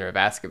in Prisoner of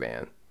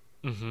Azkaban.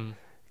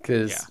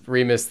 Because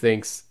Remus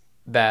thinks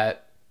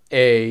that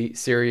A,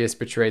 Sirius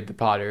betrayed the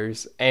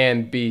Potters,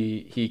 and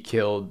B, he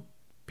killed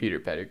Peter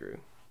Pettigrew.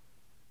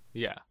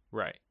 Yeah,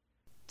 right.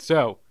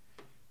 So,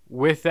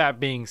 with that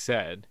being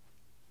said,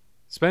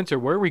 Spencer,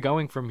 where are we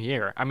going from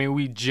here? I mean,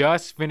 we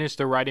just finished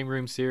the writing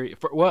room series.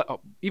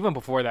 Even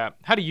before that,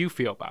 how do you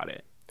feel about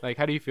it? Like,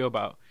 how do you feel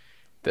about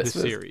this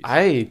series?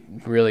 I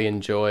really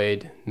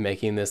enjoyed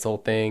making this whole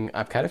thing.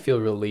 I kind of feel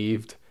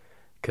relieved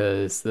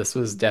because this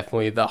was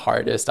definitely the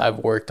hardest I've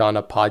worked on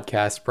a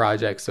podcast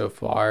project so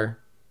far.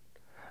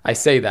 I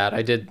say that.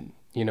 I did,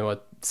 a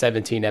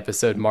 17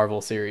 episode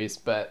Marvel series,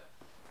 but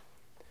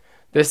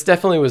this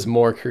definitely was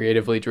more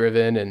creatively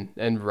driven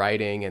and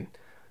writing. And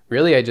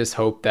really, I just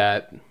hope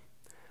that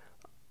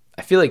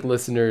I feel like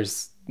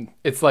listeners,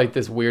 it's like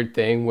this weird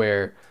thing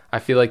where I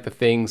feel like the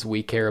things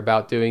we care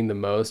about doing the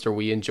most or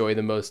we enjoy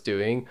the most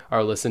doing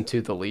are listened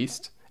to the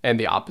least, and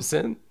the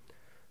opposite.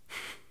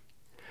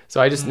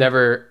 So I just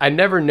never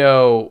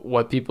know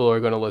what people are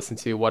going to listen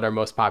to, what our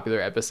most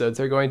popular episodes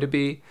are going to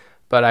be.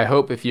 But I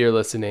hope if you're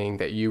listening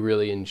that you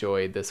really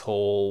enjoyed this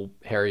whole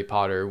Harry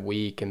Potter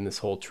week and this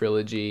whole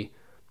trilogy.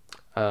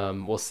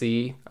 We'll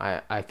see.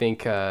 I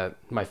think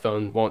my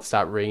phone won't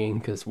stop ringing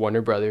because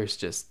Warner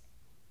Brothers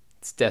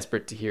it's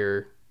desperate to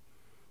hear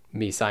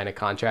me sign a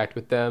contract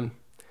with them.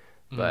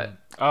 But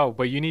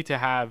but you need to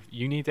have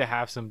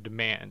some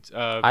demands.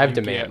 I have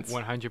demands.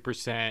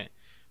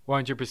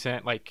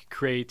 100% like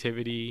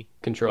creativity,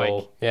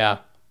 control. Yeah.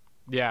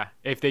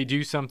 If they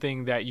do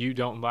something that you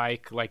don't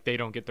like they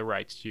don't get the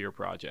rights to your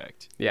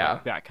project. Yeah,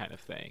 that kind of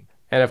thing.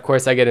 And of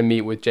course, I get to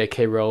meet with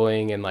J.K.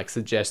 Rowling and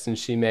suggestions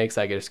she makes.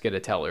 I just get to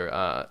tell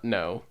her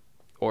no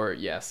or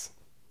yes.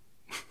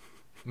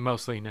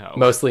 Mostly no.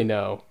 Mostly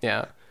no.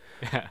 Yeah.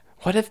 Yeah.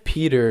 What if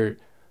Peter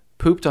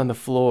pooped on the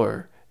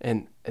floor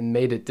and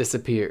made it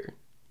disappear?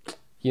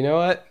 You know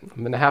what?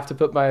 I'm gonna have to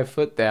put my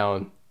foot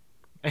down.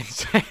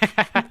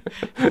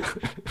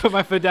 Put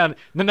my foot down.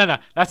 No.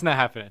 That's not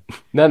happening.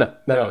 No.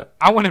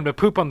 I want him to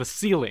poop on the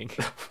ceiling.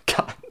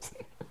 God.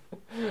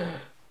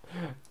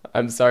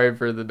 I'm sorry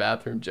for the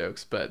bathroom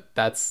jokes, but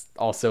that's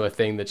also a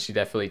thing that she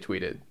definitely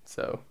tweeted.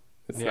 So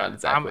it's not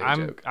exactly a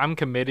joke. I'm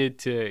committed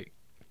to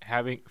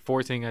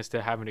forcing us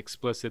to have an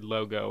explicit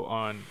logo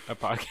on a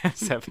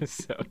podcast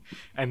episode,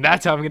 and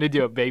that's how I'm gonna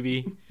do it,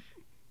 baby.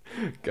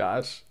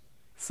 Gosh.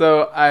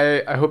 So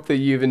I hope that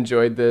you've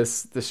enjoyed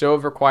this. The show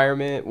of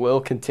requirement will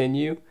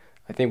continue.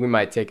 I think we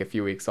might take a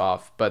few weeks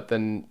off, but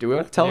then do we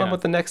want to tell them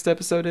what the next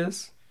episode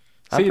is?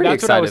 See,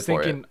 that's what I was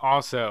thinking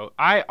also.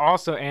 I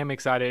also am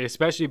excited,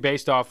 especially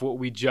based off what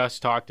we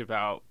just talked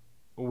about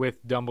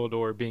with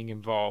Dumbledore being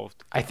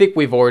involved. I think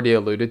we've already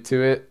alluded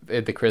to it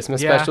at the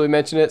Christmas special. We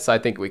mentioned it, so I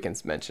think we can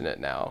mention it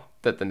now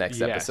that the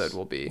next episode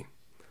will be.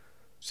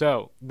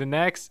 So the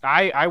next,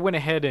 I went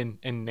ahead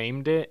and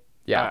named it.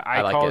 Yeah,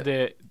 I called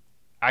it.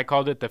 I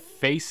called it The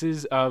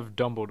Faces of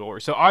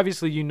Dumbledore. So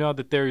obviously you know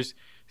that there's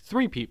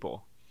 3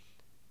 people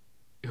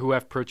who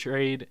have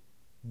portrayed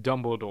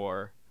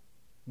Dumbledore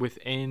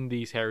within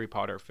these Harry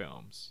Potter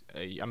films.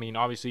 I mean,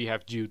 obviously you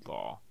have Jude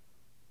Law.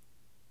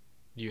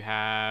 You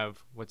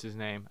have, what's his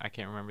name? I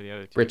can't remember the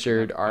other 2.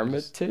 Richard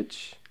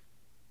Armitage?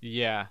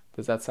 Yeah.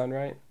 Does that sound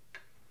right?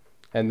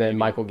 And then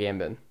Michael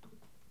Gambon.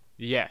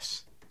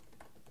 Yes.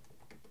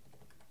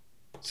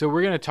 So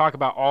we're going to talk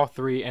about all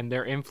three and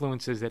their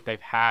influences that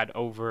they've had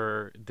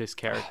over this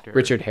character.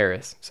 Richard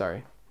Harris.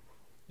 Sorry.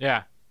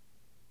 Yeah.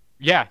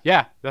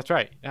 Yeah. That's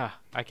right. Yeah.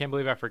 I can't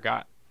believe I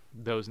forgot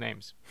those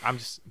names. I'm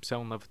just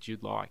so in love with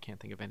Jude Law. I can't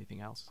think of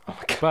anything else. Oh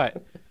my God.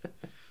 But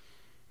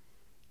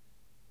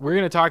we're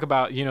going to talk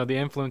about, the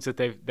influence that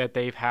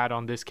they've had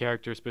on this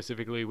character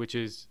specifically, which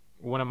is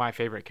one of my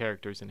favorite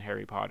characters in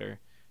Harry Potter,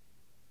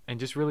 and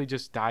just really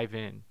just dive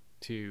in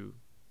to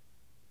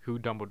who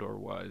Dumbledore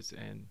was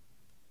and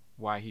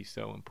why he's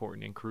so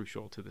important and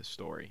crucial to this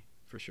story,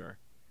 for sure.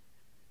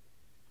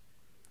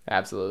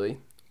 Absolutely.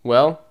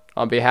 Well,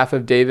 on behalf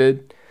of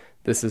David,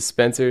 this is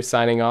Spencer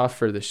signing off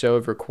for the Show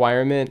of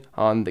Requirement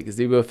on the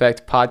Gazebo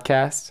Effect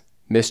podcast.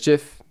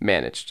 Mischief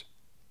managed.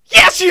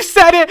 Yes, you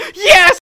said it! Yes!